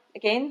that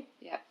again.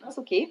 Yeah. That's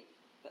okay.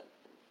 But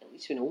at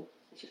least we know.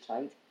 We should have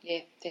tried.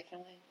 Yeah,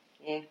 definitely.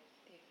 Yeah.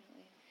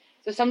 Definitely.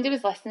 So somebody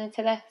was listening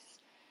to this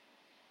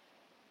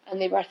and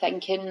they were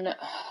thinking, I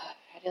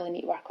really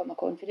need to work on my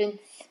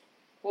confidence.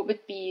 What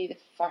would be the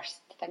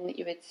first thing that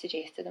you would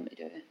suggest to them to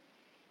do?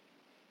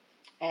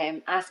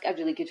 Ask a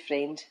really good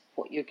friend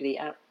what you're great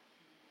at.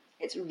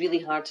 It's really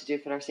hard to do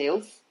for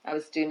ourselves. I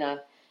was doing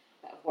a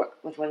bit of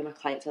work with one of my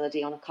clients the other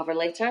day on a cover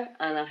letter,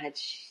 and I had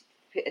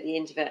put at the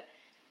end of it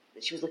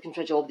that she was looking for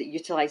a job that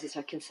utilises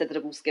her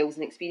considerable skills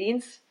and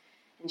experience.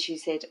 And she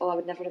said, oh, I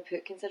would never have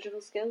put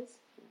considerable skills.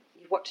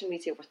 You've worked in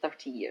retail for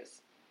 30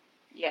 years.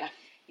 Yeah.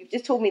 You've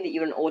just told me that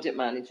you're an audit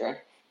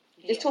manager.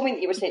 You've just told me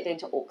that you were sent down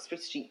to Oxford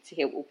Street to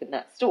help open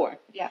that store.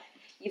 Yeah.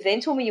 You've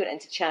then told me you went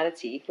into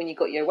charity when you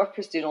got your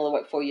workers doing all the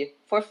work for you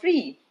for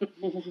free.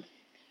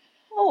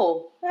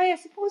 Oh, I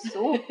suppose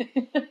so.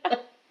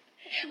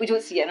 We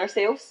don't see it in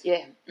ourselves.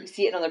 Yeah. We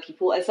see it in other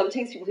people. And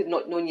sometimes people who've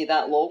not known you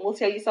that long will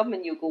tell you something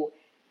and you'll go,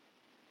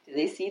 do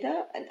they see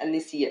that? And they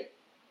see it.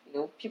 You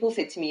know, people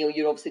said to me, oh,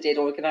 you're obviously dead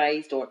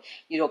organised, or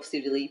you're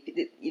obviously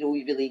really, you're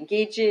really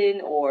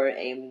engaging, or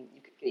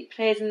you've got great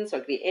presence or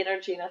great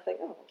energy. And I think,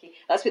 oh, okay,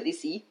 that's what they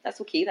see. That's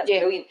okay. That's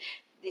brilliant.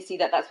 They see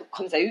that that's what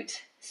comes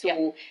out.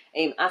 So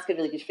ask a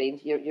really good friend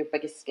your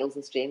biggest skills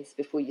and strengths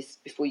before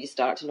you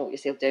start to knock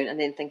yourself down, and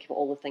then think about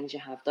all the things you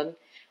have done,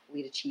 all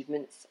your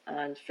achievements,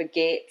 and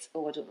forget,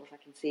 oh, I don't know if I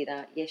can say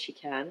that. Yes, you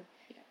can.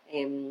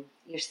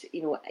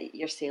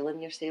 You're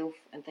selling yourself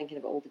and thinking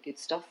about all the good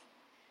stuff,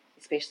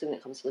 especially when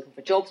it comes to looking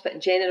for jobs. But in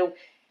general,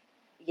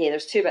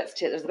 there's two bits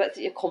to it. There's the bits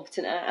that you're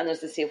competent at, and there's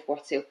the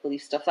self-worth,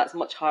 self-belief stuff. That's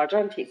much harder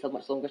and takes a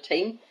much longer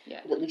time.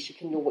 Yeah. But at least you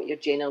can know what you're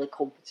generally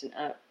competent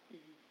at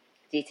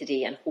day to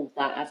day and hold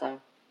that as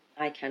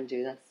I can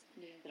do this.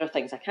 Yeah. There are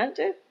things I can't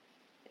do.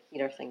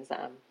 Here are things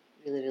that I'm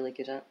really, really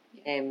good at.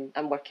 Yeah.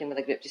 I'm working with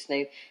a group just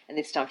now, and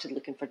they've started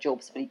looking for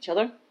jobs for each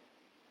other,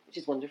 which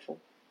is wonderful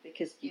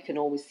because you can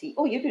always see,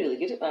 oh, you'd be really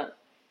good at that.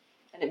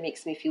 And it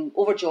makes me feel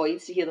overjoyed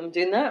to hear them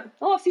doing that.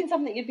 Oh, I've seen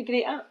something that you'd be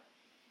great at.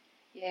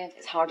 Yeah.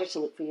 It's harder to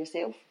look for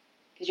yourself.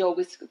 Because you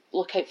always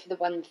look out for the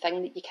one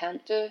thing that you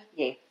can't do.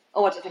 Yeah.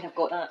 Oh, I don't think I've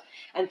got that.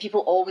 And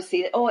people always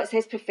say, oh, it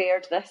says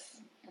preferred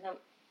this. And I'm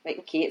like,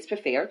 okay, it's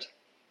preferred.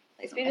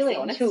 Let's be really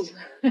honest.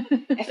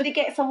 If they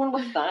get someone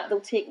with that, they'll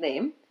take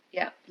them.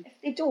 Yeah. If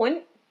they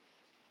don't,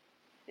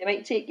 they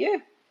might take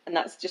you. And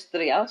that's just the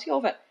reality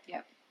of it.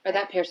 Yeah. Or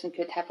that person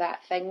could have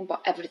that thing,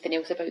 but everything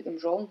else about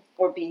them's wrong.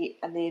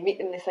 And they meet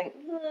them and they think,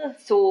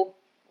 so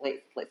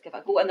let's give it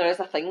a go. And there is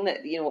a thing that,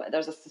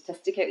 there's a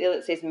statistic out there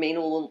that says men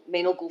will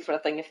go for a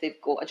thing if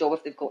they've got a job,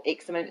 if they've got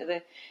X amount of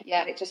the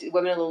electricity.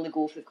 Women will only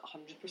go if they've got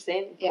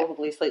 100%,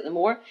 probably slightly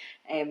more.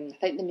 I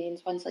think the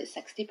men's one's like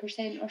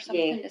 60% or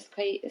something. Yeah.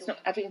 It's not,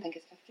 I don't think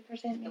it's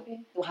 50%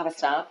 maybe. They'll have a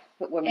stab,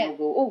 but women will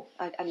go, oh,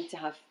 I need to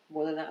have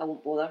more than that, I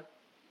won't bother.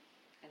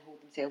 And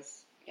hold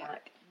themselves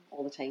back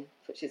all the time,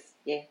 which is,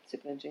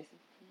 super interesting.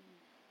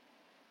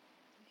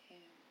 Okay.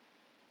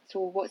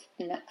 So what's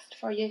next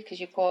for you? Because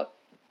you've got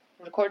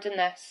recording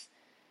this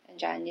in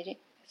January.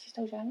 Is it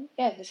still January?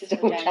 Yeah, this is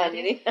still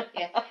January.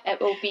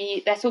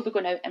 This will be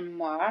going out in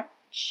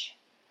March.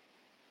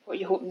 What are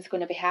you hoping is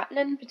going to be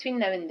happening between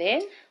now and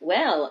then?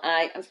 Well,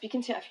 I'm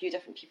speaking to a few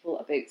different people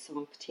about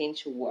some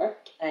potential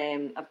work.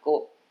 I've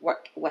got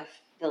work with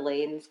the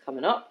Lens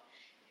coming up,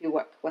 who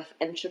work with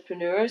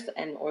entrepreneurs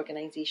and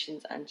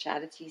organisations and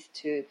charities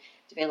to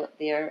develop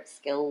their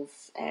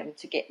skills,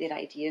 to get their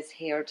ideas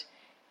heard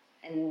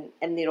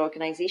in their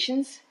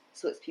organisations.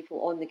 So it's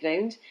people on the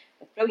ground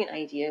with brilliant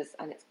ideas,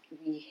 and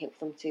we help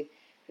them to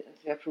put them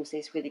through a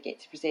process where they get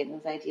to present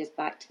those ideas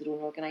back to their own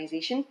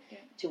organisation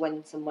to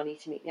win some money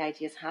to make the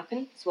ideas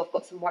happen. So I've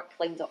got some work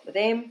lined up with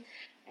them.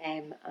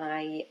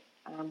 I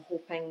am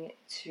hoping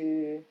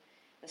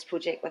this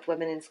project with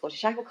women in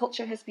Scottish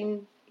aquaculture has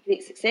been a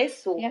great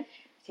success, so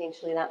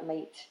potentially that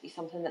might be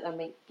something that there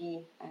might be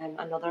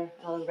another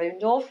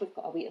round of. We've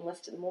got a waiting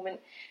list at the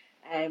moment.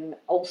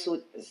 Also,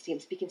 I'm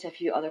speaking to a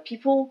few other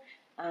people,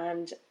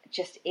 and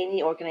just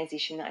any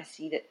organisation that I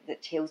see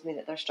that tells me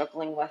that they're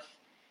struggling with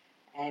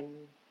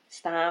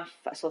staff.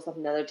 I saw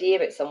something the other day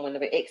about someone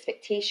about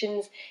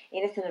expectations,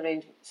 anything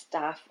around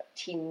staff,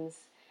 teams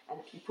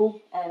and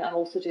people. I'm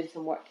also doing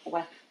some work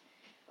with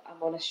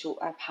I'm on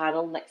a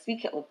panel next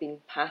week. It'll have been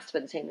passed by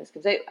the time this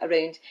comes out,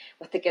 around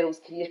with the Girls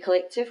Career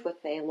Collective with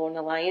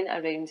Lorna Lyon,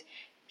 around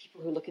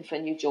people who are looking for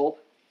a new job.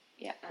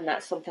 Yeah. And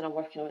that's something I'm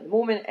working on at the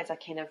moment. It's a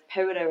kind of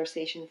power hour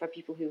session for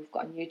people who've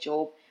got a new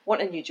job,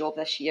 want a new job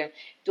this year,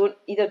 don't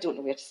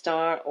know where to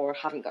start, or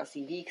haven't got a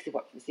CV because they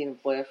worked for the same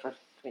employer for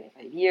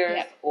 25 years,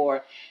 Yeah.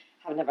 or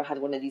have never had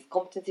one of these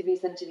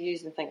competency-based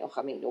interviews and think, oh,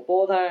 I might no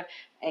bother,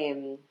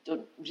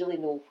 don't really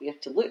know where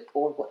to look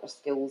or what their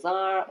skills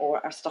are,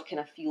 or are stuck in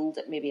a field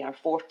that maybe are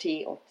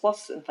 40 or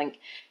plus and think,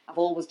 I've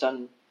always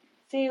done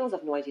sales,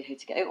 I've no idea how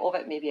to get out of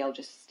it, maybe I'll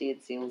just stay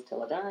in sales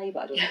till I die,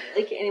 but I don't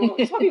really like it anymore.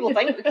 That's what people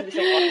think, because they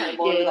think, oh, I can't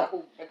bother with that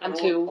whole I'm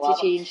too old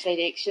to change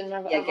direction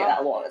or whatever. Yeah, I get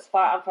that a lot.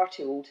 I'm far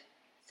too old.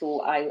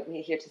 So I'm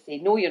here to say,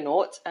 no, you're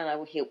not, and I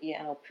will help you,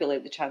 and I'll pull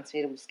out the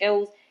transferable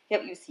skills,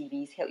 help you with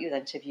CVs, help you with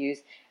interviews,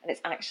 and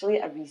it's actually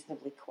a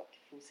reasonably quick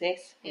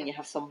process when you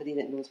have somebody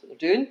that knows what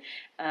they're doing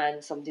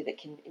and somebody that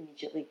can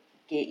immediately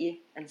get you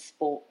and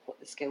spot what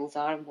the skills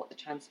are and what the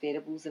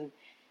transferables, and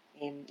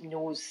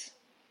knows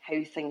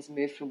how things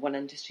move from one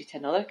industry to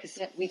another, because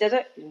we did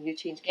it. You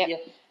changed career,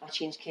 I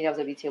changed career. I was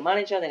a retail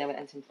manager, then I went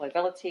into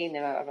employability, and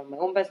now I run my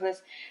own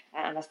business,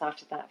 and I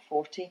started that at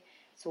 40.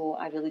 So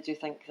I really do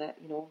think that,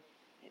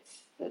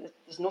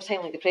 there's no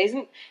time like the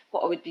present.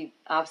 What I would be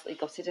absolutely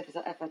gutted if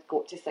I'd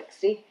got to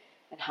 60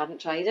 and hadn't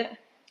tried it.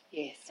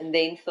 Yes. And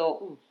then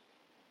thought,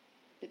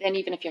 But then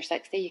even if you're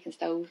 60, you can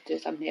still do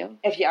something else.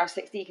 If you are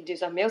 60, you can do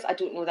something else. I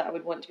don't know that I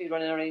would want to be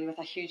running around with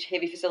a huge,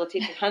 heavy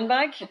facilitation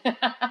handbag. Which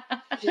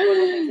is one of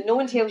the things that no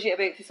one tells you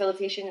about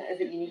facilitation, is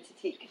that you need to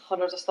take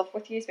hundreds of stuff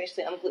with you,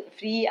 especially I'm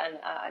gluten-free and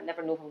I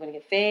never know if I'm going to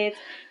get fed.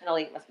 And I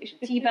like my special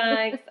tea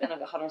bags, and I've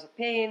got hundreds of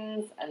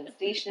pens and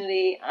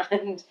stationery,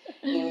 and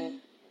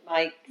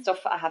my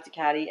stuff that I have to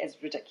carry is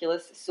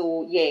ridiculous.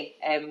 So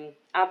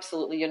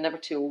absolutely, you're never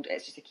too old.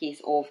 It's just a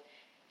case of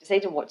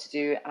deciding what to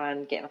do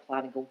and getting a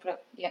plan and going for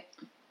it. Yeah.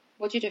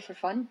 What do you do for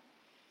fun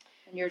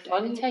in your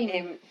Fun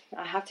time?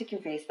 I have to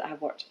confess that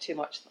I've worked too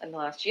much in the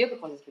last year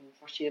because it's been the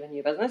first year of a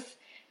new business.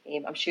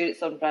 I'm sure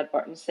it's on Brad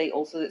Burton's site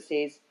also that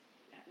says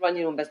run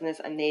your own business,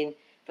 and then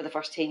for the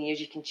first 10 years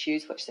you can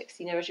choose which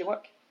 16 hours you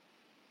work.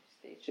 It's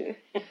very true.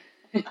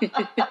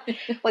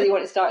 Whether you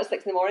want to start at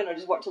 6 in the morning or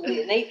just work till late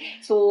at night.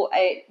 So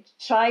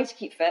try to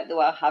keep fit, though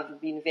I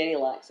have been very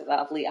lax at that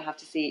of late. I have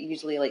to say,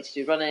 usually I like to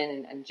do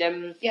running and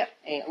gym.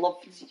 I love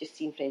just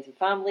seeing friends and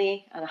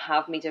family, and I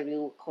have made a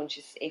real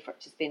conscious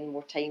effort to spend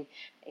more time.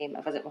 I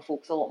visit my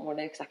folks a lot more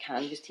now because I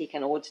can just take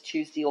an odd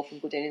Tuesday off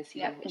and go down and see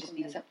them, which has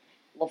been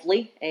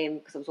lovely,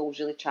 because I was always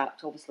really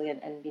trapped, obviously,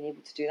 and being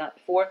able to do that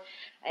before.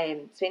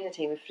 Spending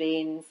time with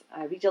friends.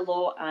 I read a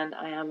lot, and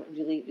I am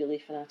really, really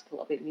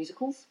fanatical about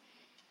musicals.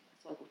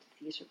 So I go to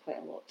theatre quite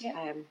a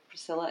lot.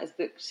 Priscilla is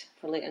booked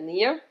for later in the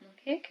year.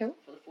 Okay, cool.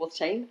 For the 4th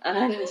time. And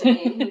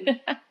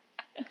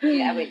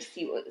I went to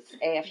see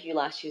a few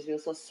last year as well,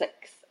 so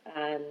Six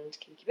and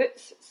Kinky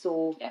Boots.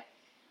 So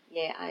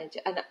I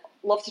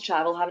love to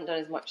travel. Haven't done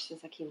as much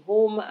since I came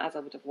home as I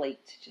would have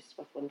liked, just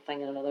with one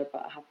thing and another,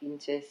 but I have been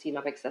to see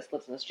my big sis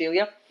lives in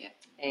Australia.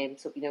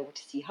 So I've been able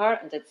to see her,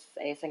 and did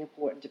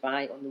Singapore and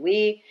Dubai on the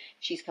way.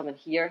 She's coming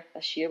here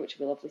this year, which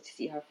will be lovely to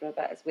see her for a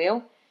bit as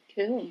well.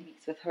 Cool. A few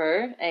weeks with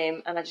her,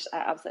 and I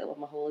absolutely love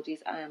my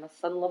holidays. I am a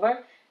sun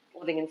lover.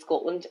 Living in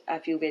Scotland, I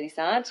feel very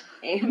sad.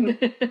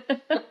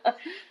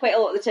 Quite a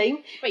lot of the time.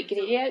 Quite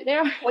grey out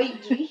there. Quite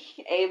grey.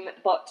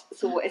 But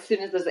so as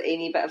soon as there's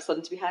any bit of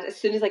sun to be had, as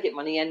soon as I get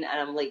money in and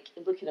I'm like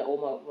looking at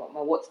all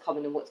my what's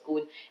coming and what's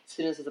going, as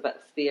soon as there's a bit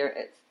of spare,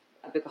 it's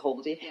a book a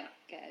holiday. Yeah,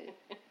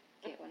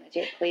 get on a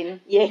jet plane.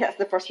 Yeah, that's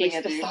the first thing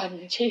I do.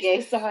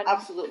 Chase the sun.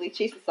 Absolutely,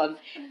 chase the sun.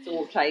 So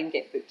we'll try and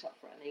get booked up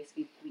for a nice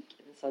week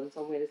in the sun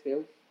somewhere as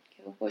well.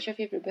 Cool. What's your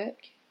favourite book?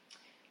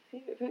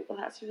 Favourite book? Well,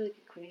 that's a really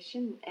good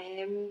question.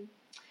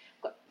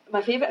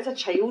 My favourite as a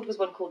child was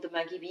one called The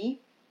Maggie Bee,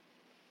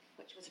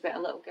 which was about a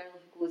little girl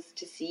who goes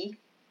to sea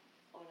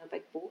on a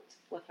big boat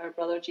with her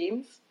brother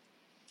James,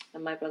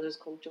 and my brother's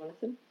called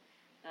Jonathan.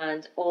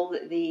 And all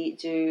that they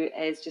do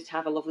is just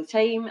have a lovely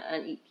time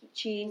and eat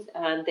peaches,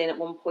 and then at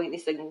one point they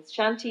sing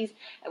shanties.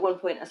 At one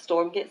point a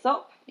storm gets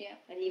up,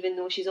 and even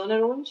though she's on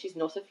her own, she's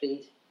not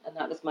afraid. And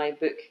that was my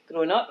book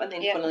growing up. And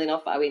then, funnily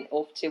enough, I went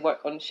off to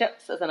work on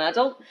ships as an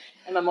adult,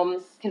 and my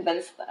mum's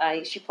convinced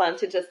that she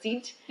planted a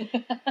seed.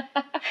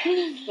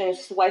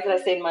 So why did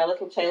I send my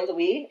little child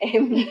away?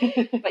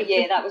 But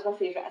yeah, that was my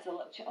favourite as a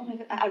little child. Oh my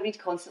God, I read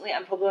constantly.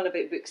 I'm probably on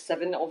about book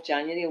 7 of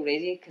January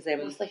already.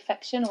 Mostly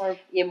fiction, or?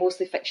 Yeah,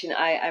 mostly fiction.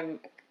 I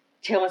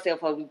tell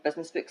myself I'll read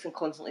business books and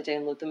constantly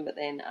download them, but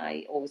then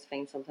I always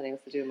find something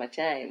else to do with my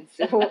time.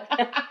 So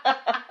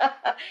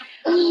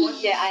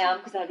I am,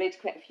 because I read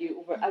quite a few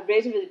over. I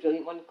read a really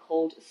brilliant one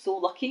called So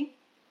Lucky,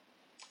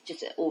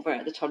 just over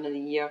at the turn of the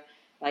year,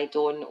 by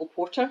Dawn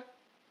O'Porter,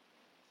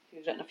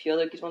 who's written a few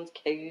other good ones,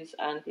 Cows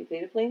and Paper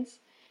Aeroplanes.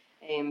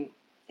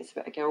 It's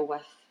about a girl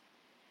with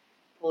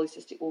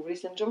polycystic ovary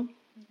syndrome,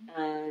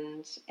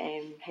 and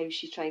how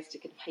she tries to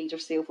kind of hide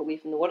herself away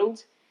from the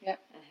world. And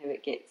how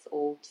it gets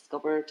all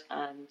discovered,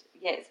 and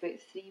it's about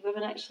 3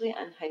 women actually,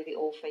 and how they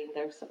all find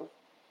their sort of,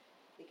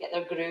 they get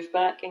their groove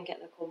back and get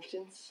their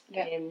confidence.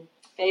 Yeah.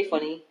 Very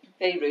funny,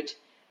 very rude.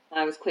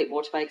 I was quite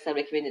mortified because I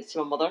recommended it to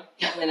my mother.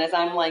 And then as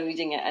I'm lying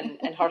reading it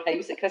in her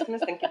house at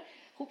Christmas, thinking,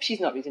 hope she's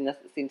not reading this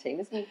at the same time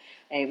as me.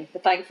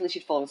 But thankfully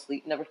she'd fallen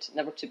asleep, never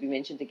to be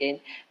mentioned again.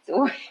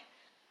 So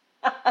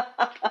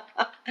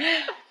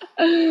that's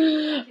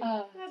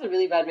a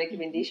really bad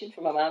recommendation for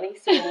my mammy.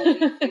 So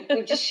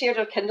we've just shared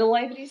our Kindle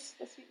libraries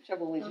this week, which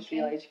I've only just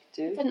realised you could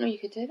do. I didn't know you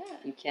could do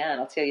that. You can,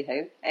 I'll tell you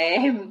how.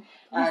 And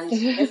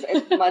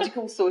it's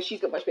magical, so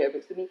she's got much better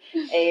books than me.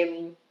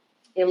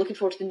 I'm looking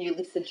forward to the new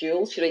Lisa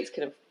Jewell. She writes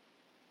kind of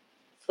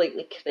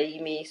slightly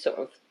crimey sort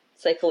of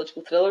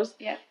psychological thrillers.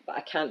 Yeah. But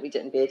I can't read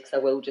it in bed because I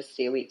will just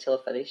stay awake till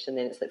I finish, and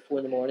then it's like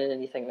 4 a.m.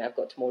 and you think that I've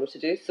got tomorrow to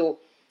do. So,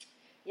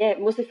 yeah,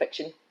 mostly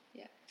fiction.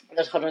 Yeah.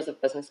 There's hundreds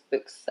of business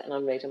books sitting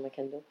unread on my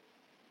Kindle.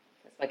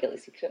 That's my guilty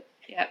secret.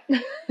 Yeah.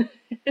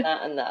 that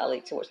I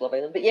like to watch Love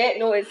Island. But yeah,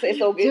 no, it's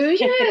all good.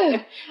 Do you?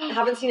 I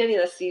haven't seen any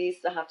of this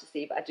series, I have to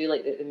say, but I do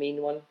like the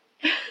main one.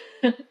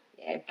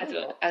 Yeah. I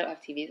don't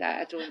have TVs.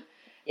 I don't.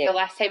 Yeah. The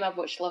last time I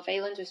watched Love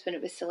Island was when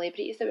it was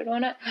celebrities that were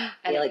on it. And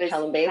yeah, it like was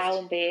Callum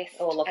Best.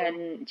 Oh, love him.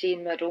 and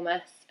Jane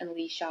Maromas and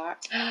Lee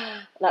Sharp.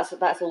 That's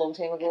a long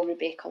time ago. And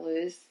Rebecca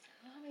Lewis.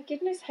 Oh my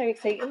goodness, how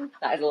exciting.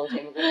 That is a long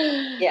time ago.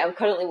 Yeah, I'm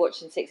currently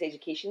watching Sex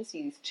Education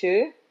Series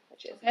 2,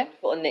 which is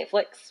wonderful on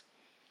Netflix.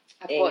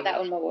 I've got that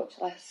on my watch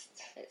list.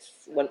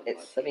 It's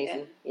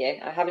amazing.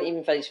 Yeah, I haven't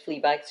even finished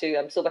Fleabag 2.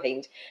 I'm so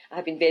behind. I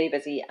have been very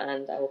busy,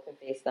 and I will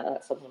confess that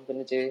that's something I'm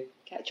going to do.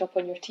 Catch up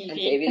on your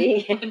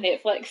TV. On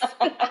Netflix.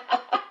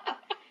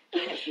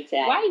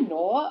 Why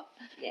not?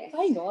 Yes.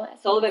 Why not?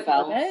 It's all about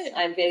balance.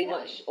 I'm very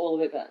much all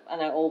about that,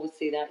 and I always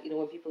say that,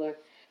 when people are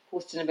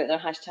posting about their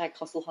hashtag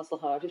hustle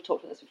hard. We've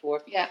talked about this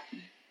before. Yeah.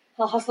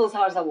 I'll hustle as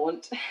hard as I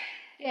want.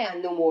 Yeah.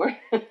 And no more.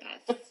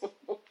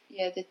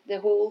 Yeah, the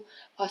whole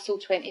hustle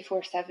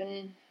 24/7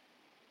 is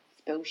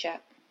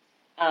bullshit.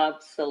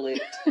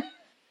 Absolute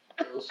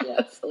bullshit.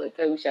 Absolute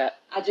bullshit.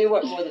 I do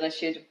work more than I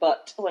should,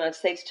 but when I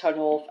decide to turn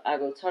off, I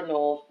will turn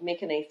off,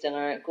 make a nice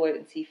dinner, go out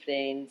and see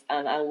friends,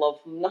 and I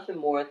love nothing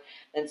more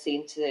than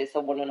saying to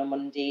someone on a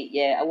Monday,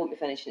 yeah, I won't be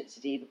finishing it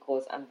today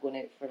because I'm going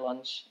out for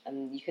lunch,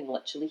 and you can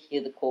literally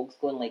hear the cogs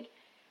going like,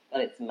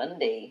 but it's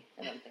Monday,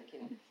 and I'm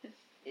thinking,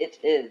 it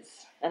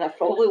is, and I've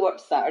probably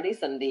worked Saturday,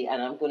 Sunday,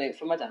 and I'm going out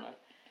for my dinner,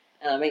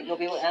 and I might not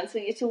be able to answer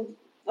you till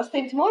this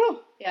time tomorrow.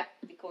 Yeah.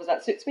 Because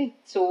that suits me.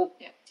 So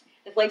yeah.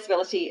 The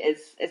flexibility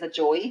is a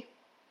joy.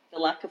 The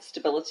lack of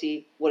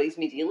stability worries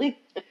me daily.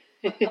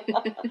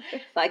 But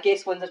I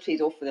guess one's a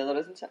trade-off for the other,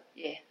 isn't it?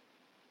 Yeah.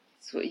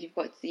 So you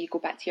go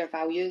back to your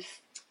values.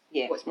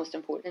 Yeah. What's most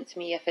important to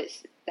me? If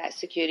it's that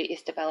security,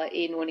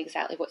 stability, knowing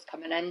exactly what's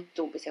coming in,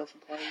 don't be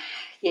self-employed.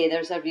 Yeah,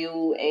 there's a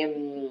real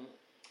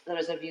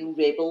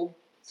rebel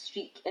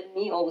streak in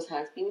me, always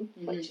has been,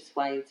 which is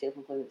why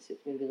self-employment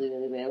suits me really,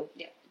 really well.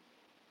 Yeah.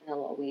 In a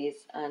lot of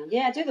ways. And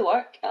yeah, I do the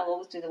work. I'll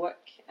always do the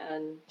work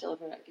and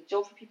deliver a good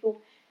job for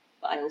people.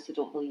 But I also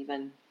don't believe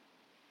in,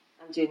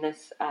 I'm doing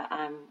this,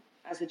 I'm,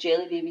 as the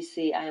jelly babies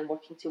say, I am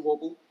working to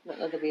wobble, not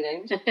the other way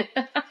around.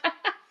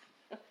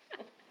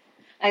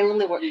 I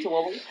only work to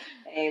wobble,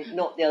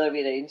 not the other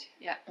way around.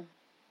 Yeah. And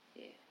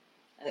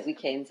at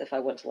weekends, if I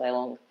want to lie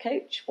along the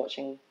couch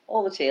watching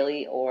all the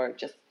telly or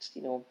just,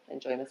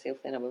 enjoy myself,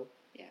 then I will.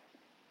 Yeah.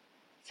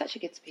 Such a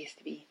good space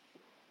to be.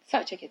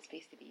 Such a good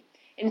space to be.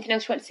 Anything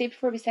else you want to say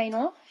before we sign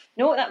off?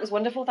 No, that was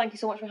wonderful. Thank you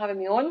so much for having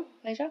me on.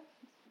 Pleasure.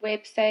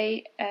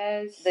 Website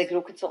is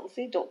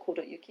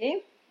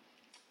thegrowconsultancy.co.uk.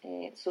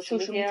 Social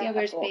media,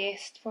 where's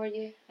best for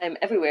you? I'm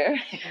everywhere.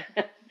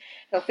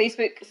 Well,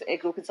 Facebook,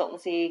 Grow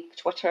Consultancy,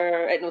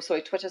 Twitter,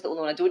 Twitter's the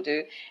only one I don't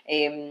do.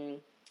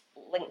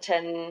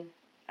 LinkedIn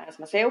as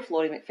myself,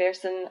 Laurie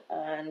McPherson,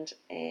 and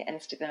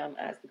Instagram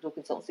as the Grow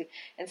Consultancy.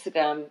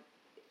 Instagram,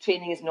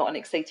 training is not an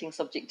exciting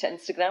subject to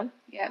Instagram.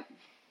 Yeah.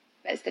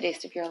 It's the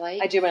rest of your life.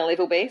 I do my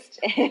level best.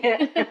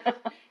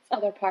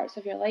 Other parts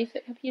of your life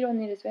that appear on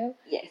there as well.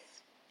 Yes.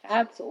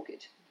 It's all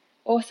good.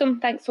 Awesome.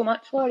 Thanks so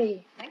much,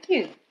 Laurie. Thank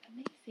you.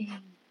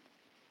 Amazing.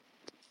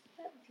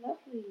 That was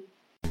lovely.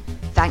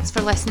 Thanks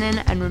for listening,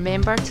 and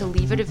remember to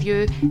leave a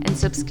review and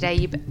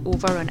subscribe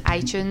over on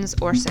iTunes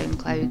or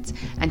SoundCloud,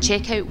 and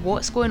check out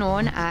what's going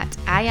on at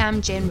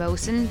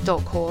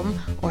iamjenwilson.com,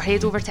 or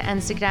head over to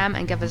Instagram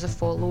and give us a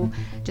follow,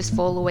 just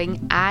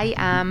following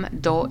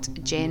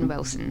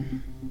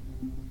iam.jenwilson.